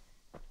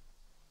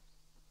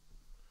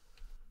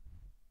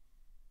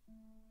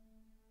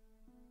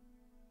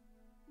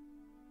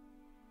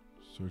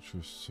 Search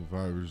for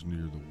survivors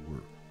near the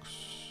works.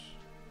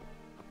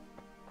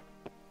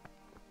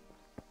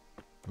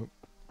 Oh.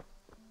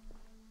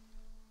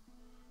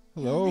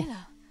 Hello.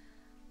 Miller,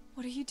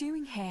 what are you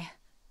doing here?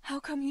 How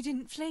come you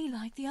didn't flee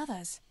like the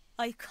others?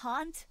 I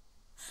can't.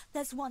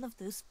 There's one of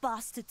those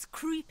bastards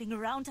creeping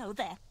around out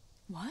there.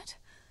 What?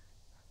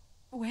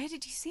 Where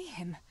did you see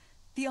him?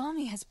 The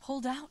army has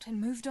pulled out and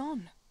moved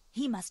on.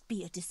 He must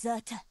be a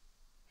deserter.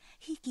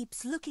 He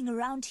keeps looking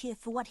around here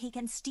for what he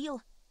can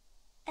steal.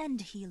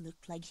 And he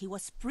looked like he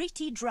was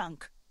pretty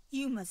drunk.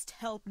 You must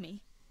help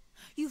me.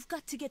 You've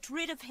got to get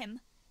rid of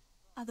him.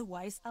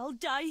 Otherwise, I'll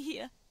die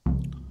here.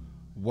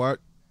 What?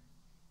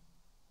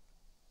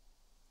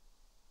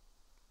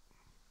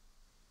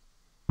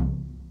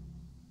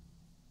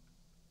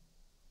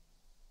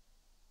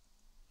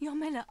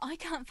 Miller, I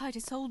can't fight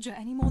a soldier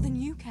any more than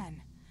you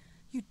can.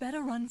 You'd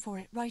better run for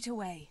it right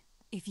away.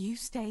 If you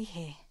stay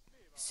here,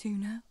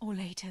 sooner or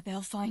later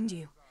they'll find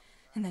you.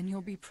 And then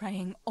you'll be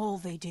praying all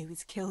they do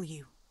is kill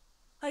you.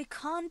 I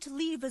can't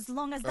leave as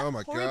long as that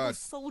horrible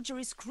soldier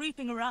is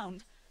creeping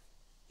around.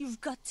 You've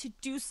got to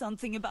do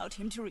something about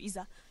him,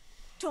 Teresa.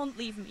 Don't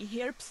leave me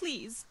here,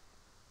 please.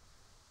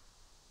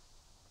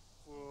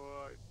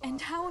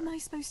 And how am I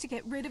supposed to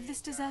get rid of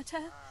this deserter?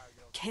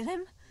 Kill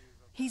him?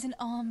 He's an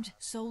armed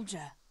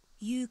soldier.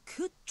 You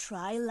could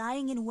try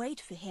lying in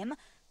wait for him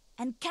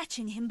and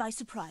catching him by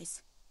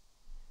surprise.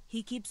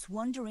 He keeps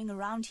wandering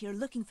around here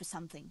looking for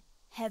something.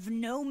 Have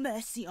no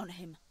mercy on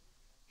him.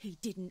 He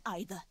didn't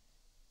either.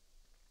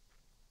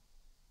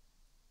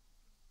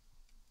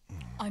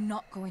 I'm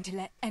not going to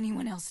let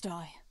anyone else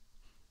die.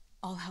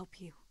 I'll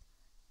help you.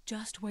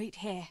 Just wait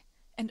here,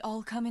 and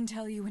I'll come and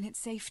tell you when it's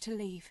safe to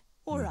leave.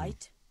 All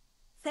right.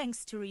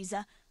 Thanks,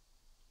 Teresa.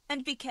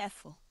 And be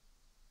careful.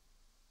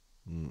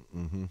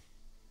 Mm-hmm.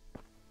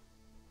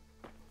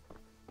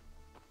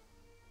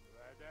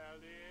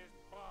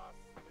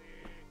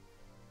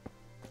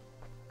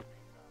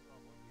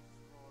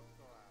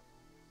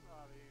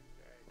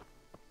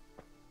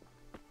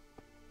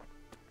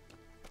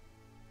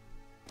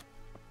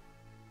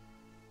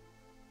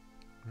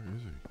 Where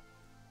is he?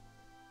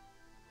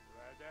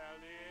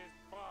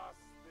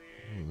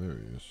 Oh, there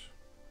he is.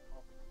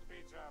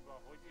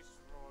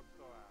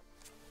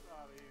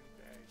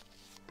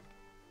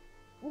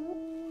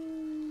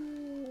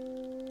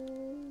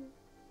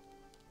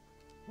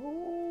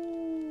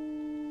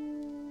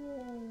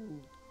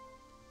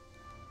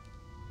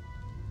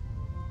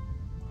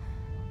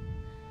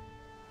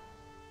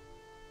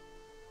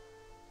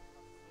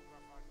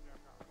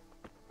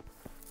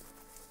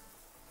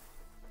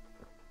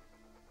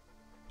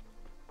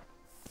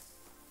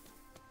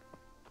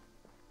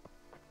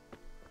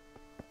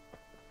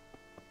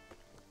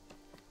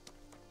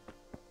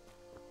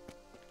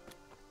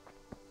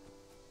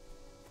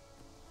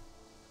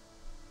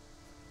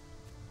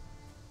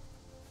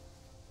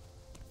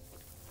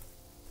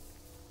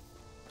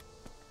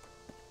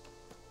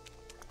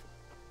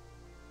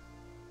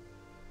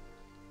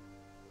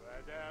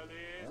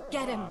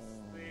 Get him!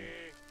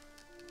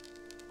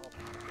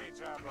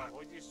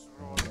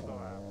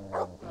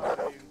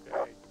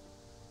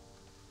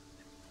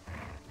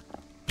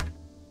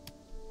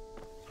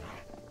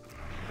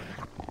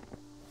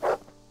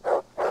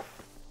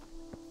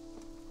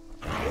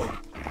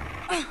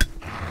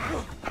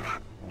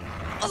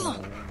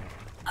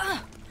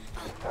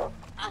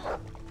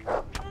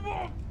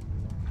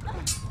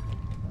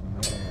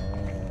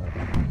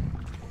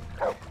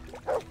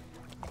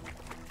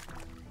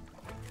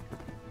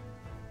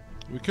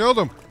 We killed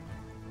him.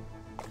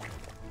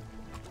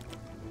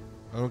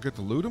 I don't get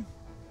to loot him?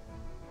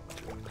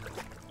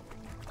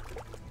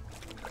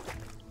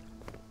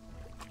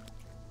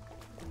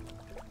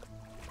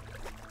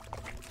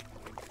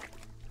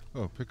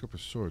 Oh, pick up a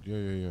sword.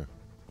 Yeah.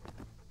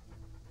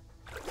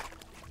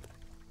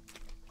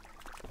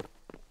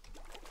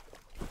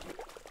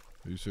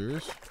 Are you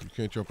serious? You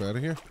can't jump out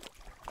of here?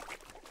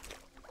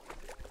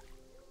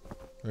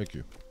 Thank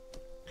you.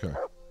 Okay.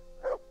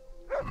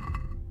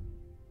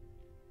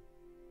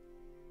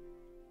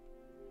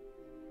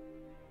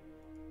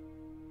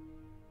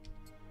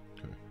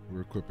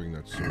 We're equipping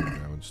that sword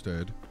now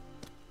instead.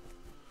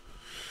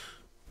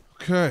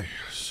 Okay,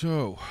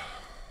 so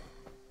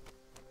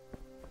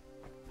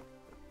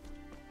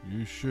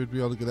you should be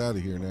able to get out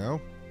of here now.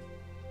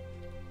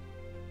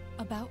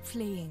 About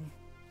fleeing.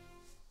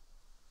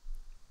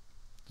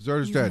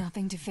 Deserter's You've dead.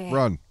 nothing to fear.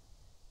 Run.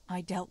 I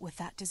dealt with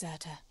that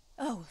deserter.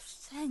 Oh,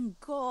 thank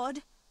God.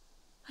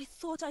 I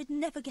thought I'd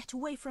never get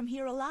away from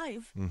here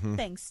alive.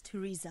 Thanks,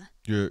 Teresa.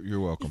 You're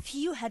welcome. If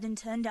you hadn't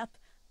turned up,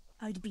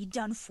 I'd be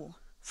done for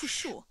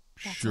sure.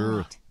 That's Sure. all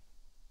right.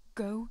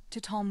 Go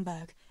to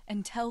Tomberg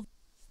and tell...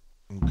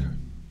 Okay.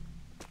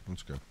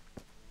 Let's go.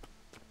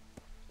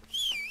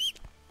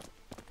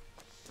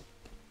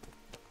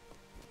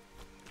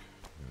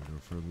 Gotta go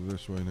further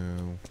this way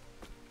now.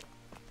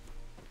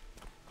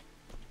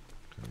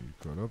 Okay, you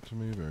caught up to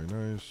me. Very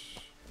nice.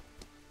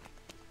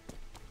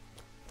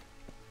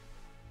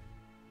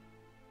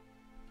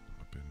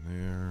 Up in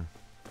there.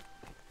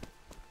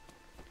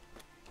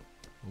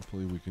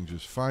 Hopefully we can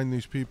just find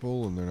these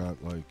people and they're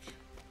not like...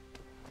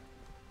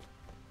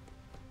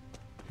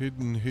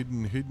 Hidden.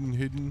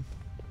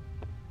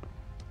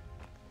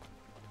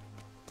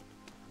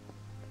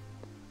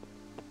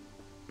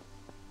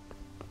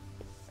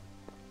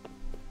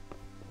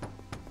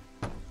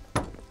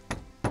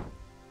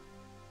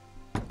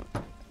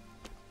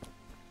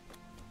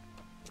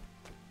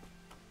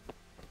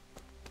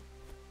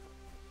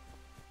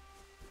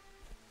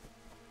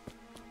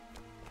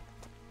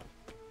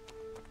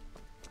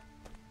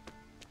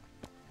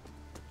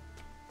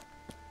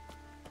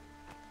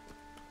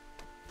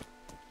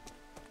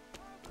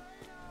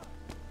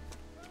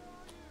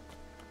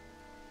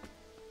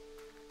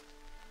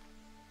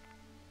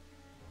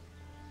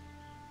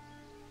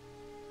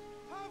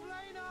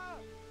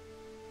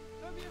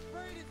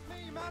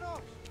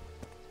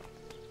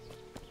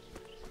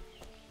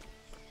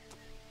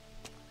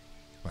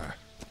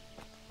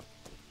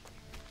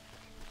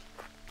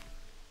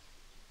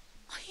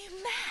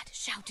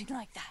 Shouting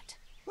like that.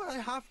 But I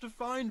have to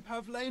find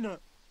Pavlena.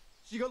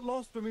 She got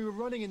lost when we were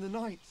running in the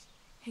night.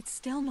 It's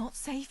still not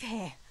safe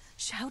here.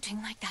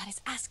 Shouting like that is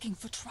asking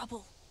for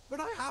trouble. But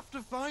I have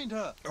to find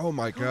her. Oh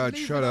my I can't God,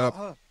 leave shut without up.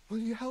 her. Will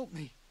you help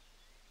me?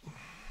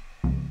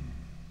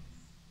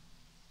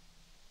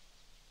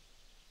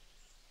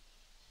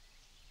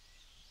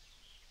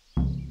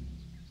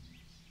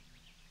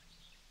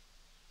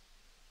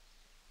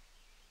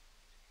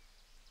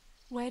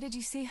 Where did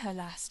you see her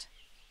last?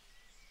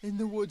 In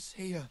the woods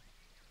here.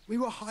 We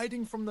were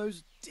hiding from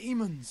those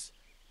demons.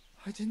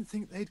 I didn't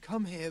think they'd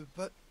come here,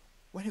 but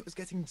when it was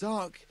getting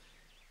dark,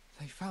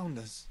 they found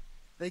us.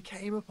 They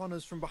came upon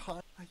us from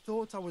behind. I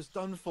thought I was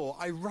done for.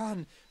 I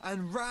ran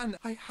and ran.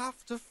 I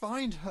have to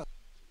find her.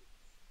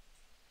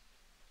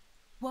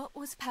 What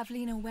was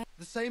Pavlina wearing?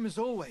 The same as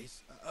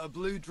always. A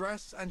blue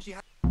dress, and she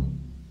had...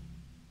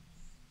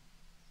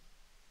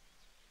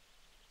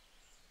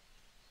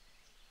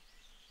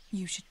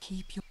 You should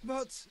keep your...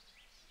 But...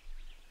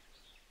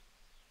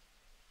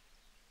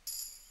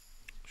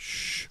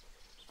 Shh.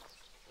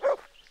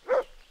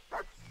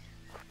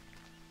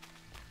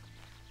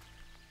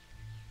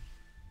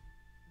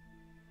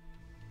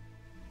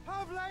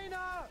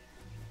 Pavlina!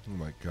 Oh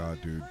my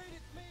God, dude.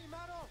 It's me,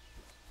 Maddox!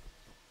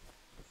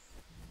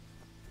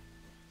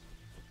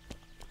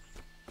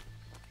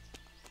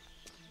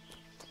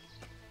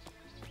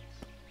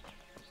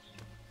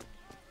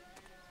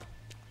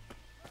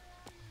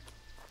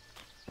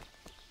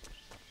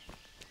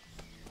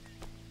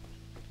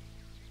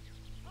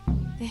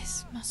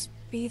 This must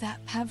be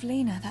that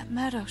Pavlina that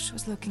Marosh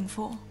was looking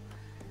for.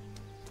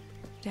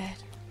 Dead.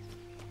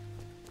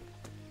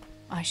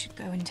 I should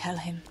go and tell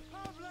him.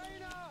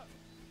 Pavlina!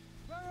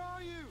 Where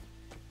are you?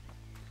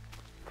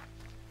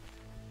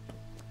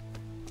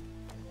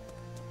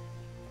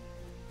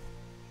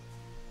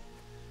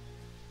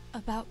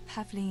 About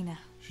Pavlina.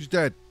 She's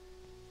dead.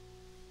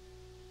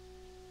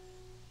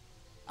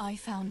 I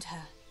found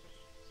her.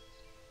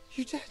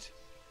 You did?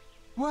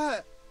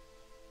 Where?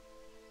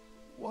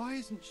 Why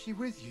isn't she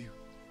with you?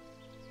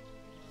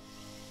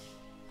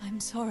 I'm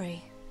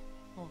sorry.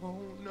 Oh,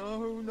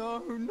 no, no,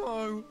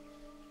 no.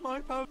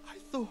 My Pav...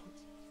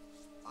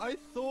 I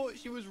thought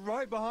she was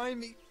right behind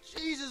me.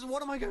 Jesus,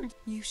 what am I going to...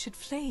 You should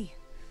flee.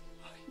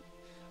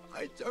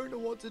 I don't know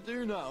what to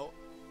do now.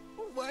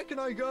 Where can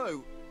I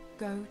go?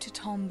 Go to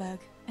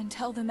Tomberg and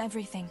tell them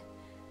everything.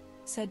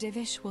 Sir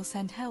Divish will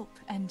send help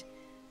and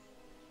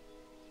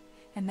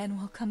then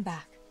we'll come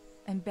back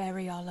and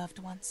bury our loved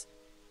ones.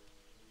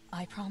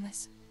 I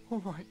promise. All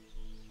right.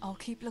 I'll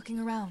keep looking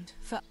around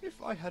for...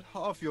 If I had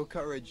half your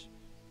courage,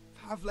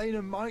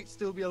 Pavlina might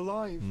still be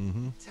alive.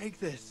 Mm-hmm. Take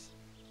this.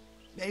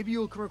 Maybe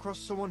you'll come across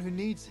someone who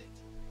needs it.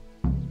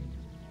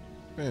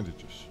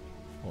 Bandages.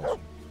 Awesome.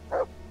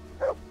 Okay.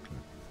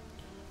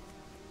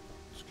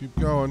 Let's keep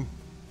going.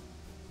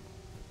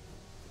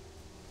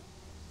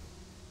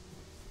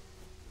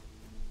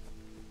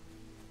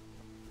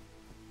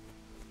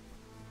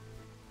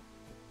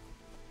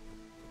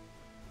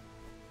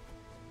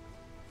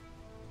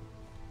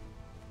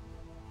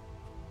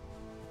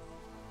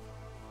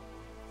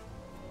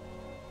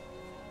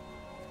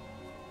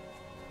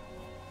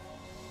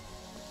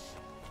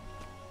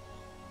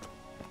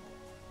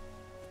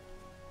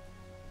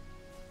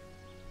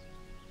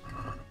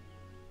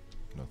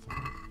 Nothing.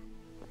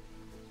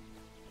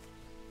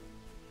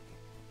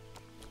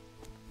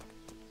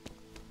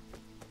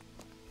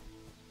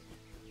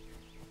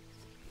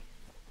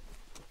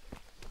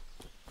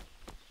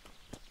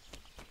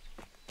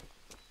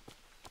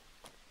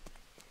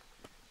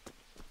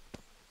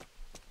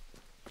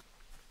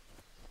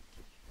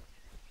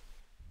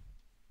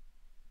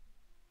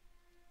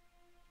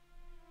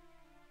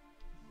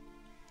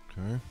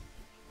 Okay.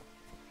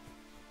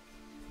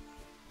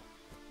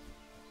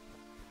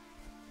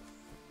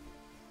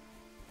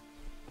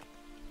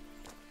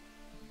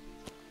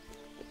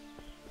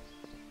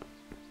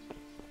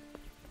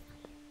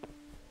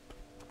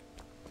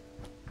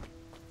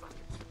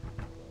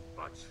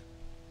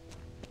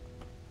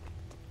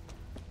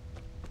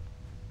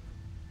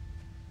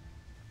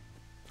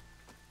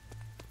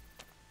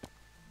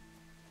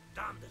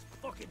 Damn this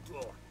fucking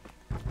door!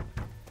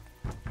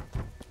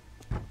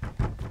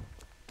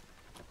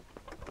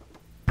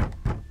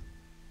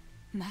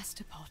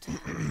 Master Potter.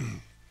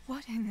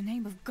 What in the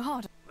name of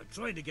God? I'm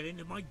trying to get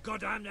into my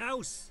goddamn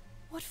house!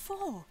 What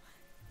for?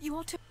 You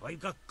ought to... I've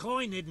got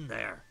coin hidden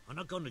there. I'm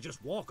not going to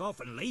just walk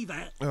off and leave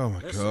it. Oh my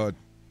Listen, God.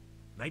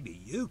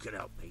 maybe you could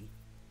help me.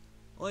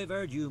 I've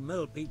heard you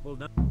mill people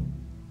now.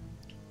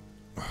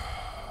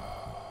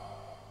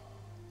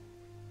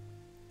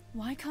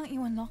 Why can't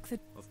you unlock the...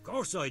 Of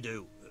course I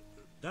do.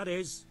 That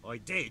is, I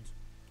did.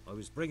 I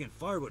was bringing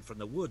firewood from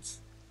the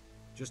woods.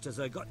 Just as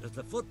I got to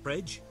the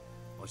footbridge,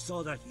 I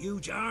saw that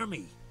huge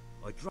army.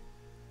 I dropped...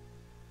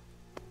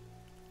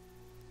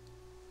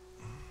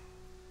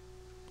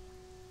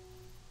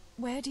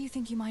 Where do you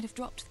think you might have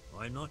dropped...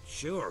 I'm not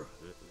sure.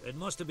 It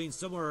must have been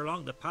somewhere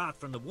along the path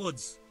from the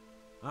woods.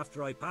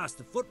 After I passed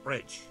the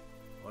footbridge,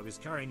 I was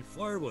carrying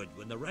firewood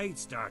when the raid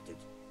started.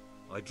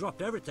 I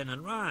dropped everything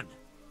and ran.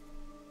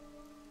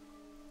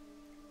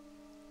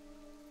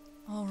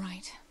 All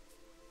right.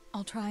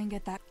 I'll try and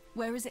get that.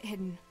 Where is it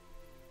hidden?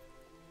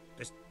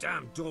 This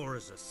damn door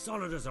is as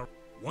solid as a...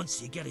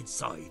 Once you get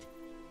inside,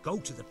 go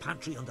to the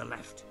pantry on the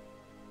left.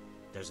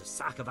 There's a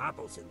sack of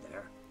apples in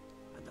there,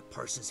 and the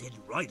purse is hidden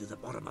right at the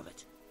bottom of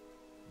it.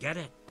 Get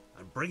it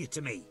and bring it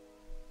to me.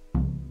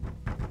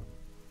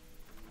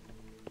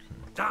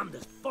 Damn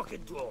this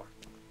fucking door!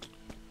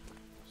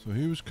 So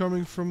he was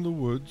coming from the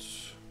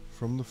woods,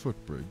 from the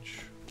footbridge.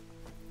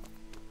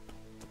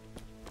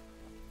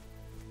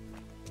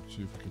 Let's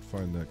see if we can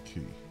find that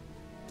key.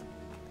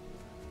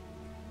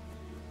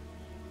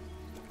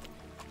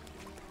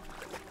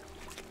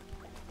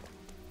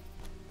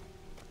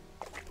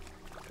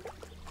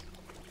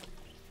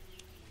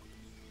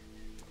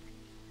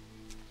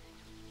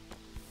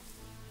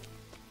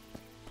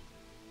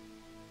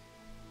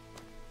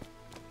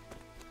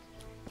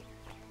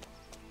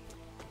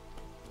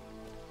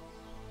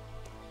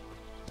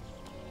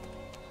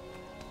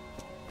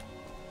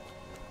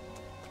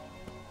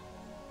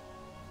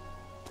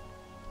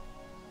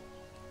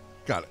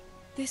 Got it.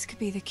 This could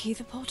be the key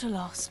the porter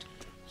lost.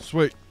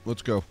 Sweet.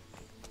 Let's go.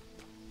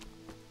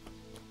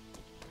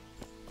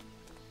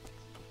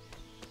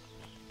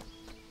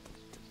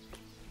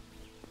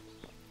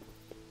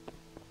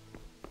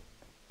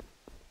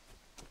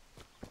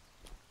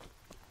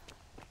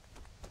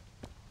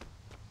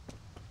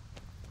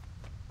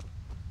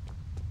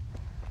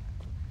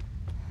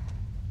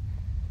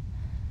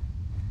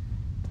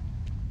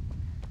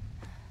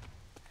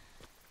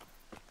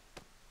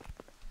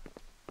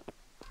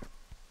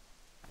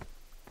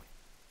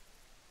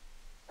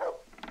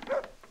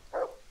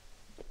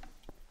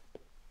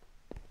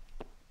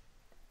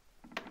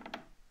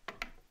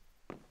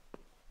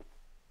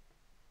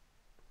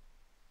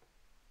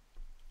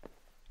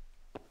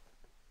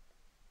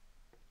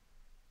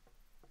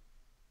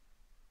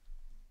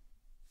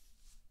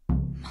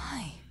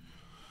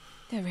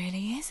 There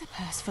really is a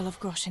purse full of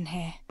groschen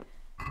here.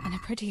 And a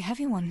pretty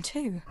heavy one,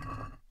 too.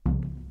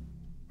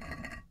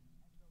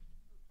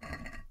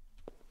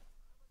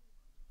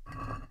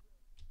 Oh,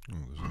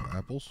 there's some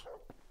apples.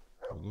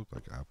 They look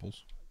like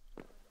apples.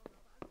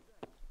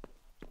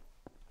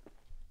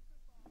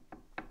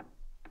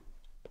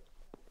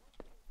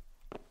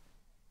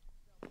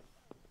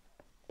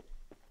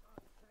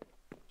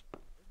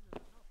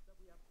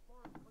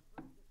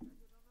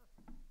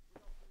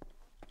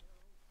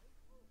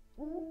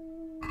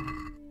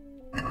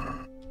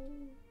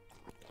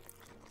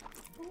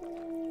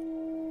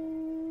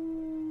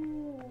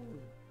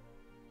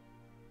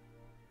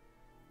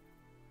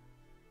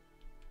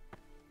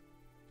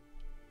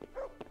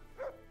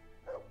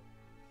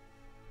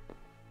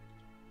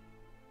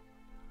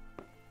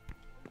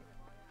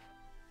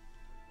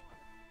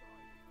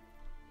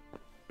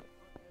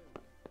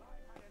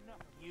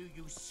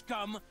 You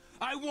scum!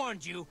 I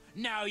warned you,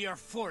 now you're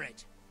for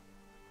it!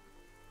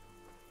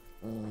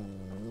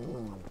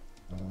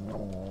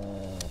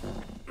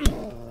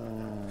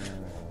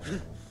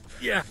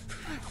 Yeah!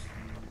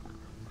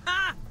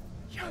 Ah!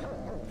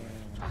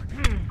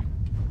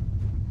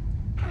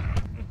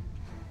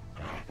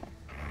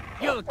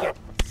 You'll get...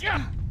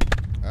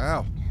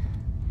 Ow!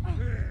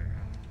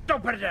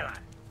 Don't put it in.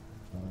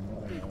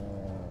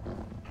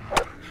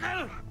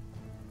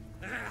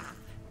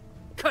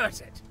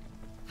 Curse it!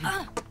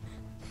 Ow.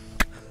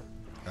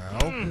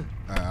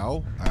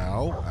 Ow.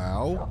 Ow.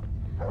 Ow.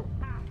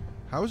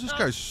 How is this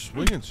guy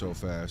swinging so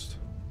fast?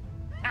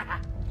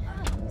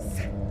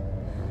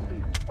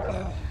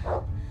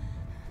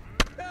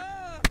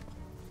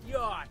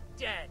 You're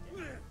dead!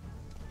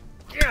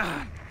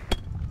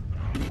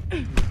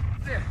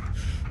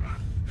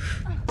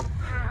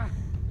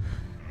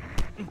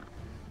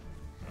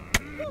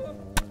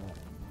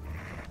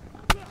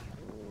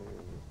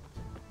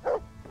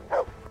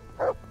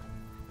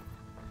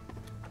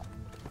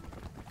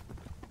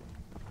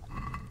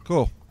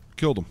 Cool.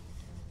 Killed him.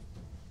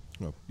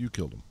 No, you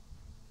killed him.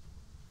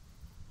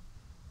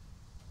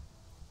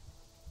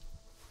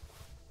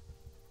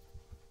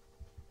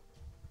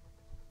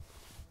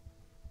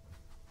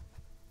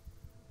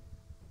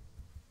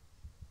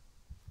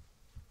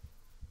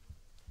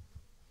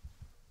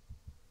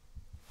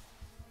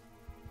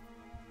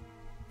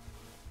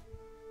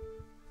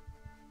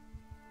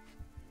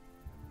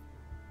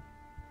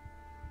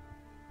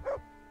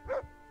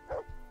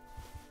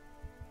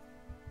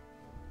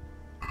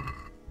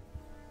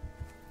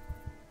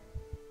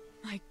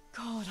 My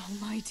God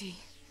Almighty.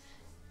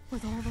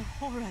 With all the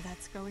horror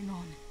that's going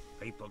on.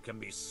 People can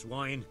be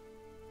swine.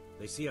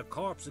 They see a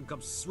corpse and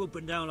come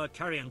swooping down like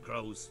carrion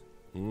crows.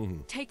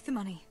 Take the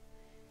money.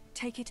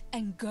 Take it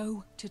and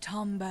go to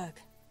Tomberg.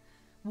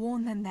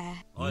 Warn them there.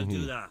 I'll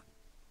do that.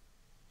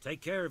 Take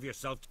care of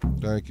yourself.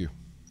 Thank you.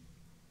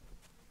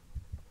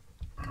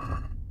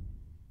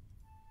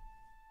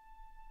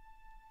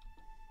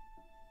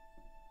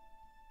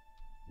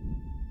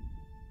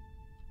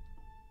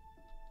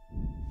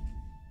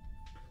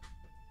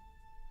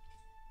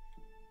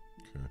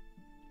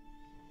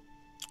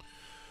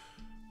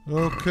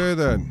 Okay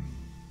then.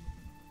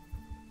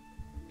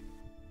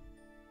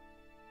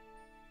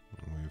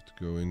 We have to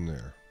go in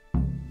there.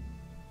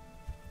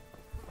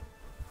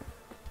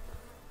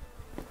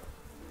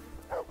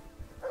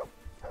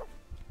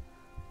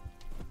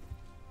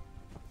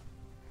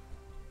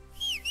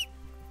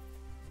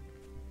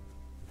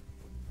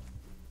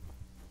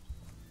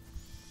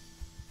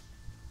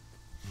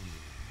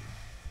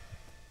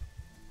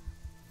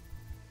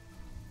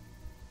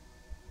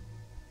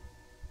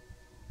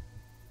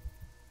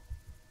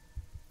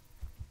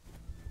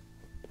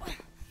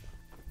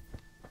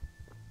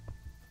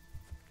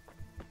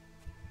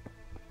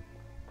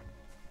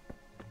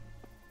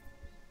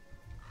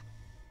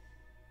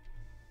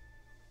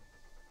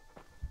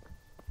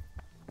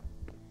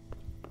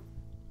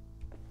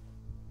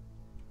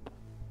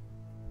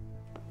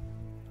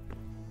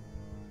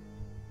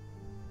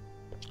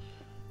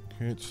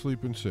 Can't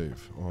sleep and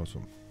save.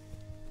 Awesome.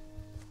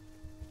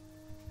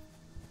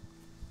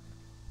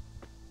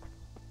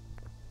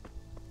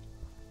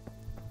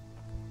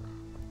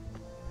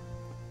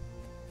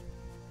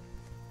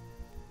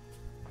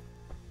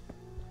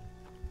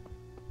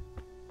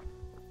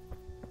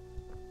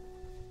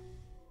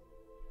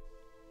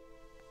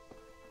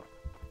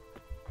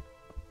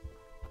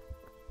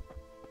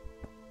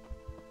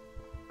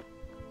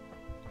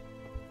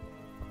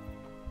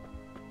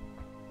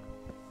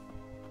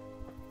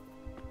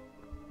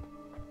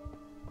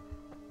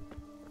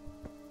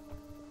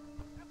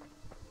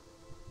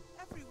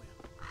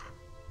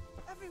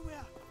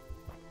 Everywhere!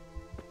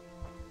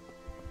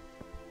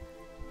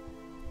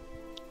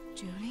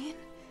 Julian?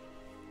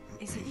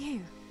 Is it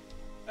you?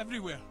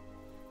 Everywhere!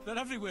 They're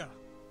everywhere!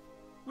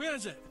 Where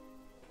is it?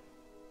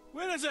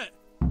 Where is it?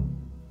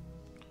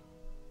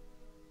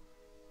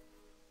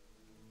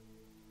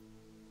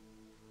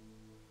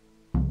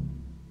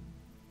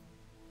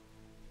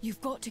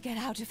 You've got to get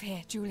out of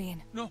here,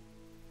 Julian. No.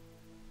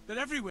 They're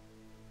everywhere.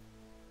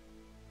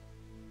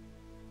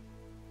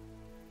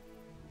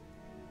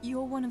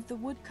 You're one of the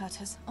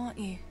woodcutters, aren't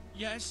you?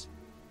 Yes.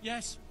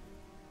 Yes.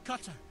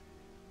 Cutter.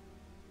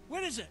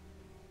 Where is it?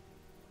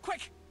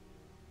 Quick!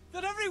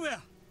 They're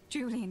everywhere!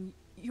 Julian,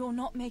 you're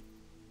not make...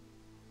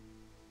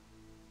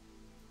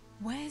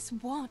 Where's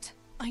what?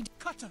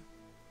 Cutter!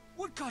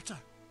 Woodcutter!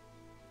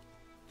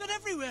 They're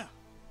everywhere!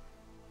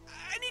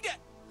 I need it!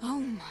 Oh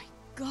my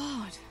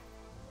god.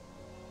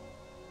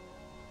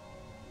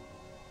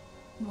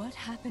 What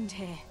happened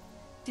here?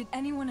 Did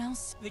anyone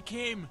else... They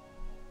came.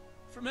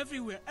 From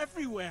everywhere,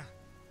 everywhere.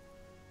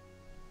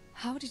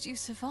 How did you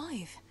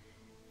survive?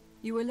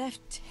 You were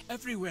left...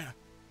 Everywhere.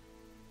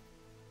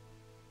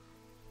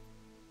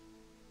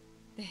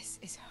 This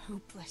is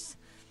hopeless.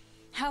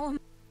 How am...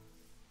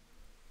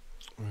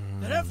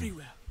 They're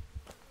everywhere.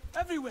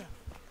 Everywhere.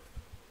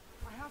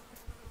 I have...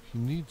 He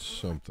needs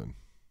something.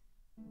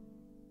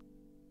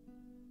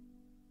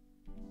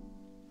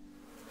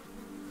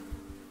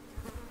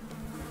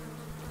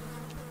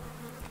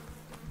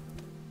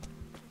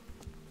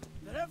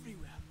 They're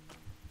everywhere.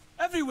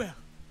 Everywhere.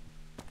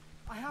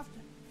 I have to.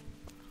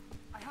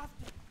 I have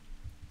to.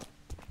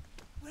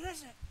 Where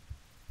is it?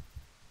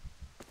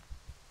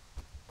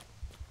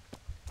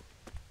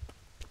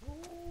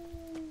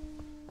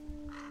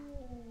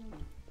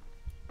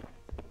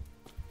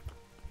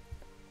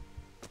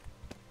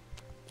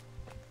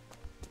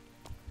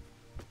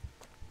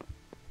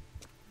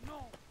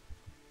 No.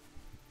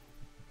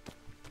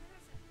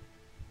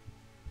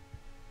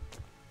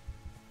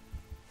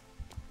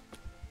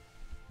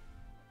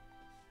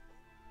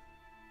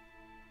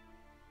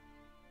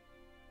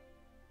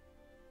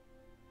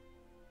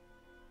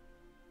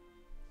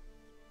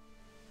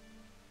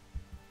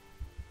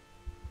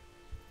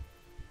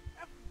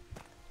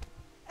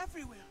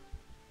 Everywhere.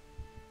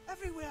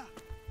 Everywhere.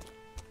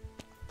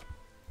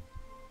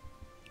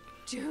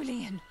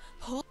 Julian,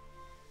 pull...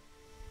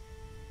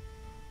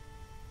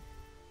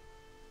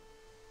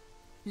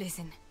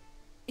 Listen,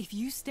 if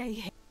you stay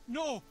here...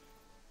 No!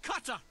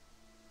 Cutter!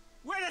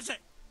 Where is it?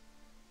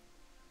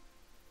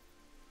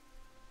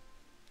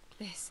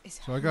 This is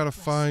So I gotta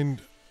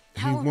find...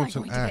 He How wants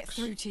am I an going to get axe,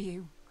 through to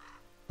you?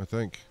 I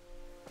think.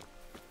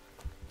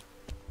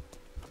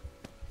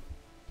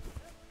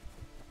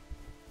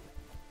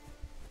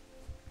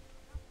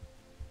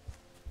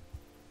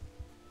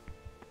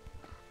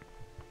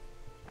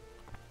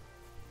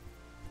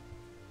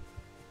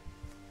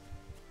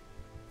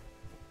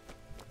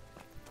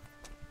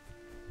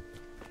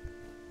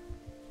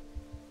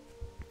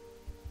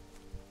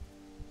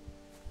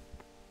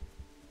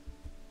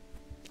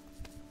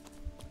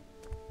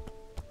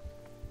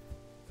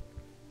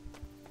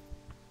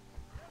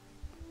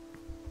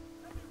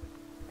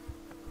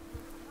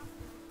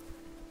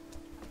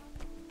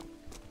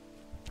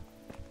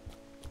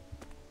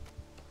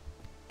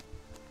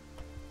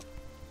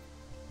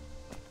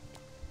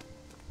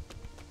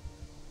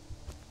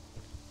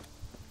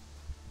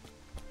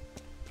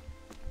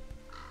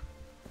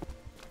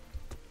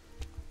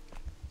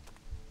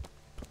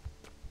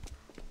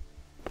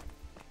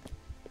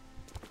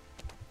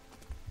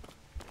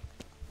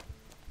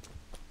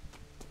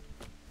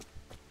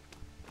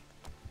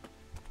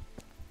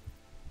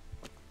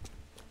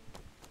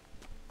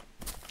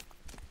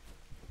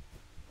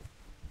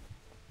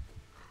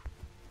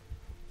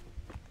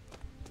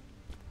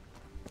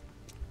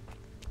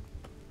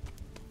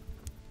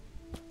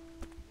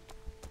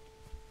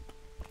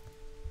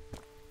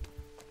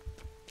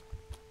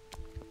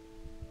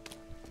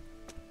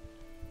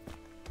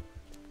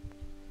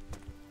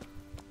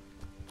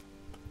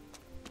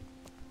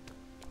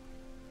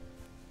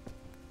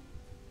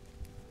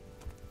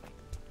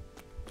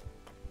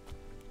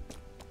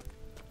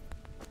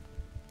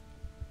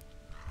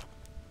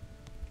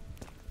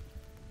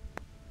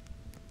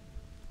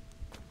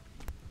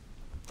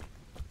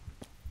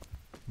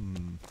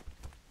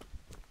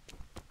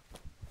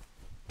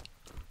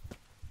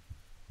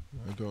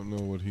 I don't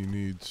know what he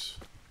needs.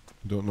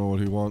 Don't know what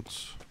he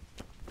wants.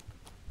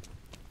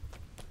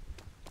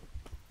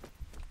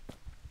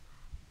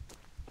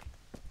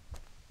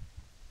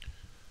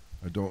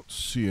 don't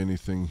see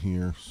anything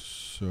here,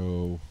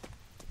 so...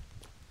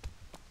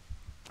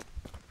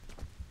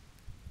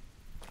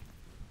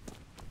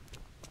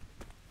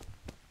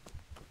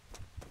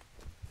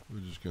 we're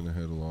just gonna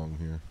head along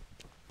here.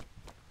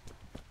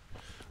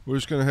 We're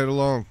just gonna head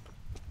along.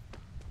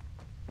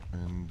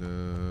 And,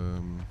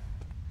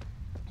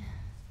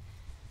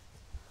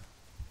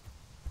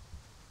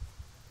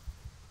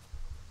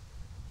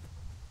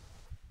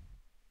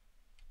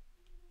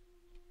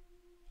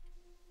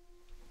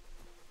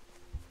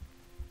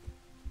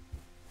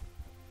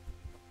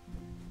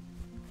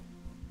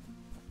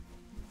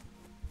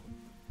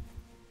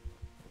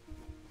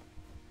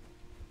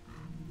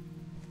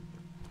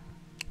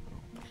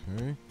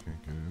 okay,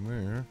 can't get in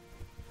there.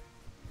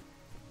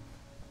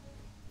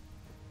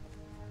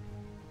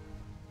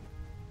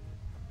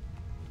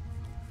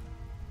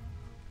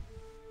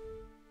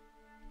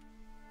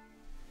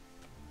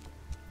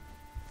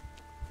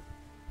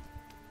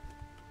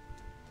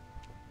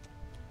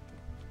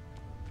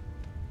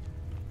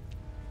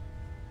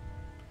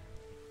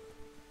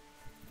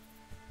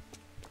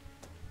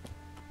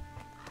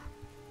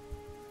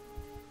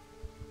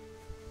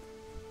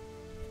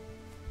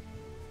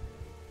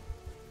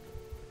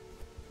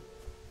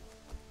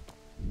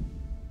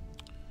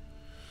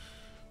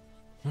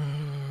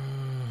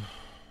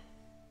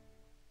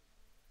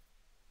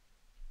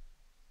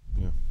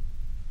 Yeah.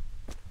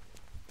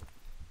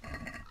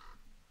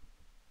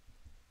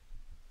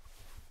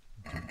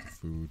 Take the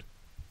food.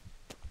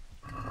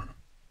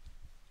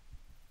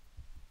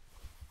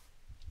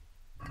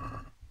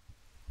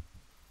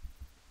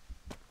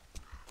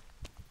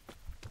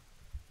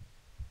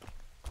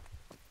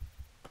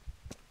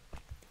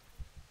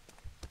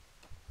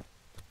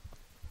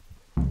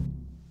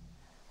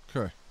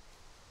 Okay. I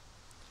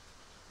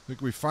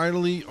think we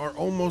finally are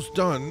almost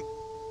done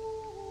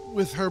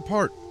with her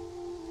part.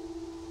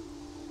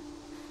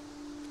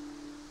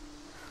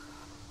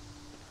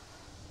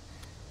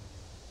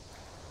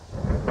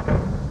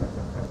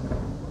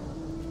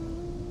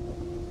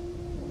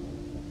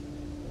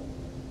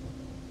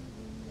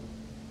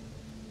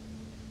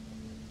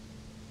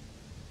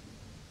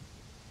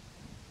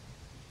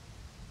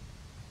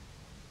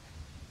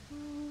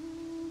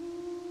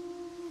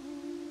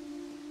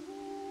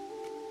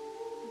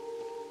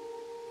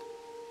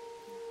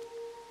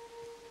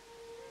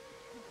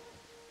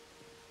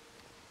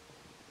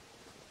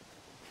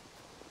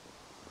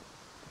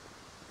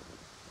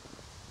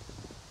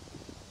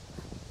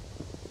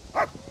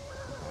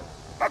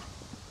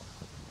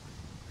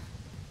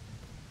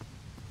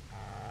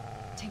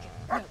 Tinker,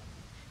 no.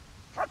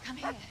 Come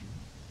here.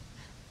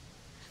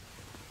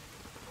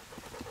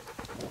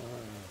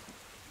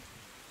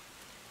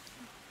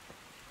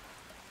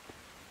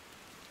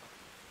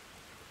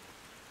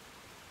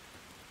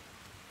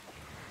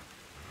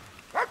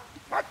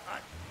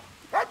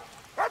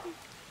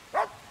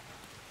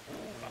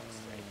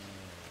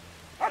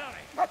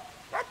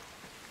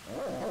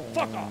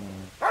 Fuck off!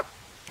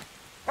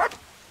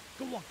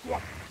 Go on, go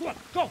on, go on,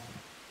 go!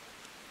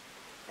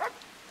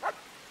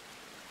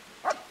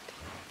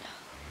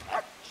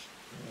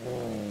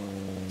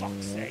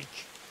 Fuck's sake.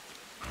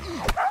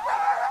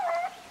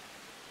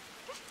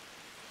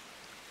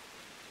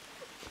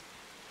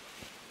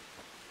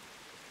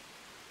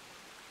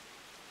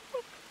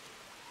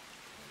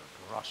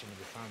 Rushing to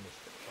find this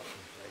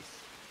fucking place.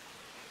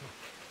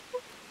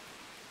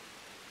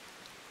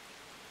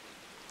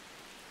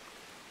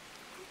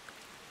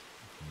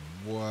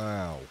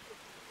 Wow.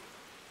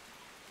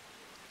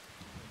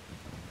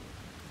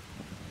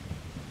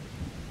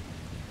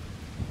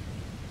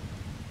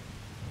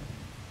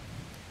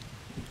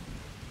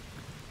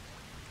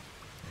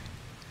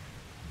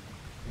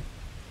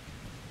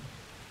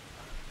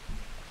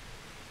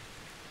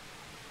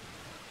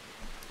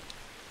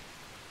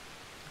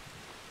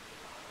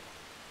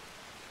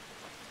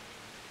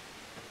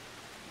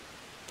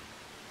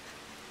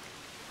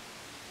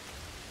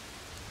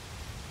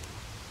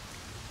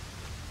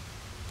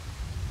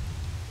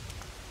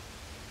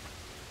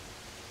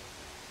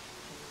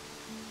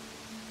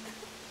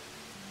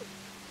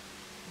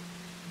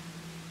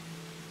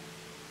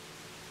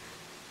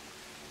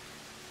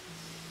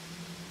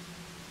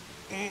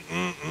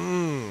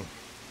 Mm-mm-mm.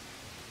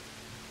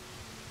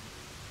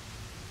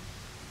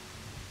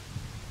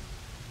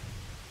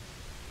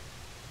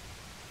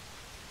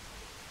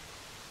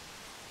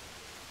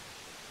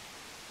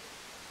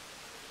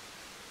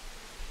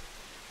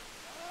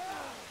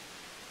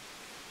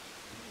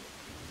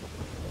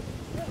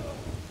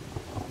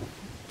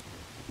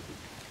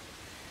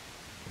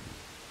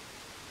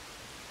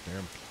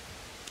 Damn.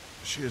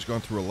 She has gone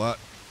through a lot.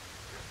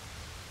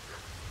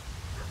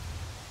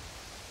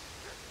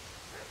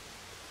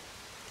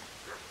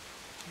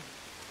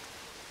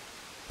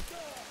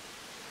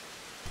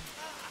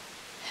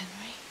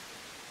 Henry?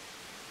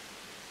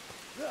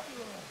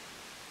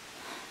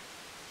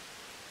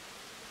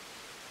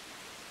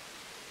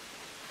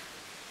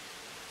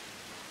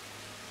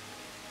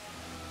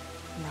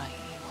 Right,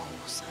 you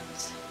whole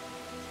sons.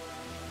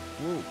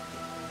 Whoa.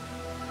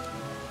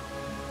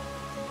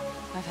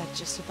 I've had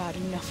just about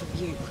enough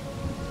of you.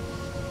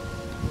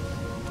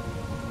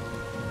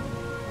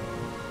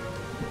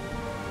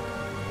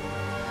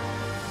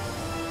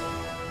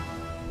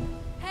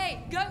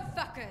 Hey, go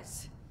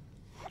fuckers!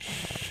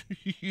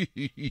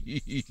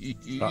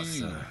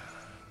 That's,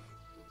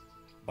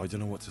 I don't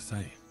know what to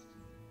say.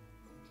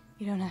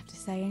 You don't have to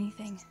say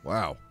anything.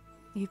 Wow.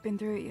 You've been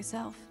through it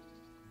yourself.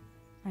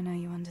 I know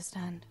you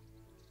understand.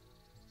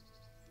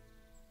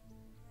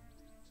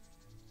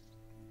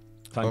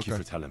 Thank you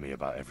for telling me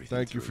about everything.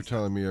 Thank you for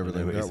telling me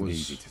everything. That That was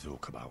easy to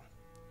talk about.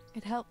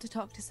 It helped to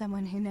talk to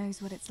someone who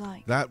knows what it's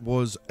like. That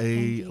was a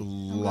Thank you.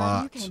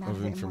 lot I'm glad you came out of of it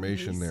in one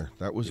information piece. there.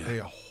 That was Yeah.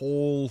 a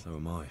whole. So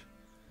am I.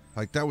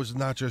 Like, that was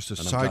not just a And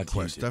I'm side glad you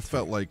quest. did That too.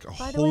 felt like a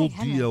By the whole way,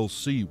 Henry,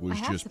 DLC was I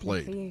have just something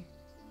played. for you.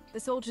 The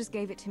soldiers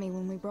gave it to me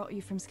when we brought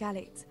you from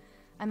Skalitz.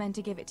 I meant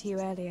to give it to you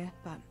earlier,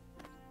 but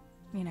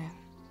you know,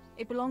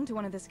 it belonged to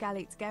one of the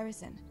Skalitz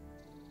garrison.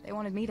 They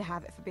wanted me to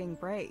have it for being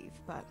brave,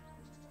 but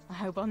I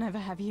hope I'll never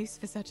have use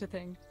for such a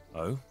thing.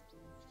 Oh?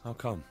 How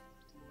come?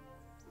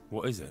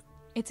 What is it?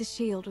 It's a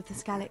shield with the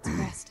Skalitz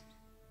crest.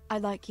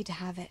 I'd like you to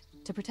have it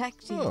to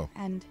protect you Oh.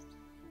 and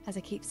as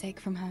a keepsake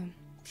from home.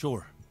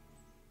 Sure.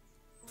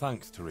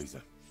 Thanks,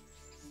 Teresa.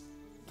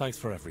 Thanks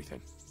for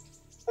everything.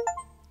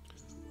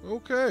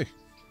 Okay.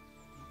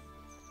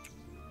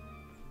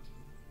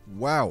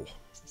 Wow.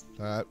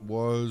 That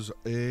was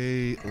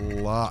a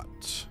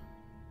lot.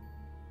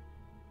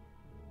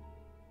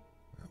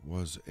 That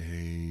was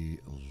a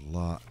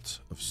lot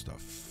of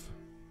stuff.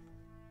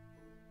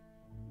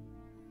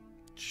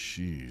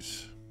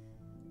 Jeez.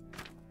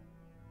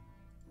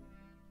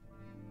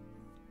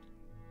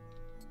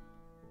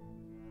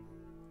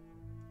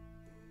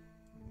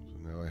 So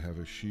now I have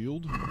a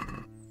shield.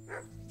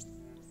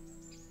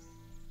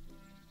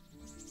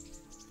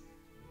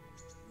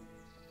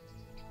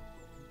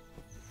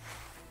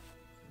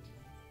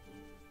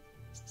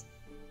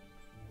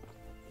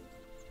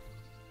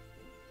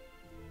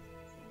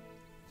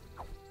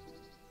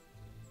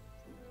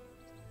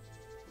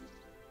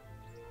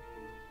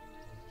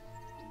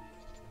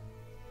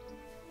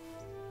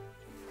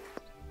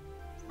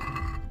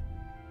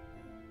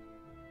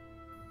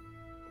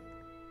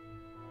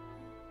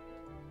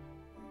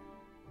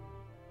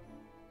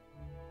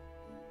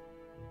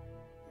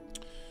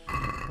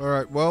 All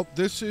right, well,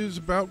 this is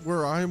about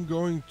where I'm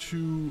going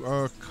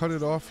to cut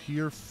it off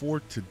here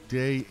for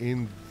today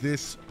in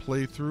this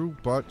playthrough,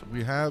 but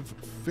we have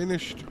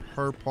finished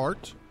her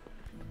part,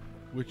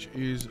 which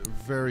is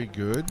very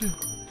good.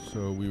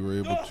 So we were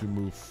able to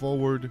move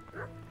forward.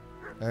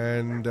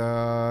 And,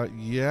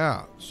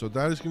 yeah, so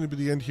that is going to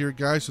be the end here,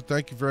 guys. So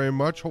thank you very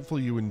much.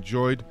 Hopefully you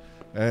enjoyed,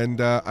 and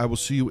I will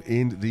see you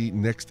in the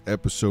next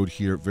episode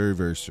here very,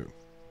 very soon.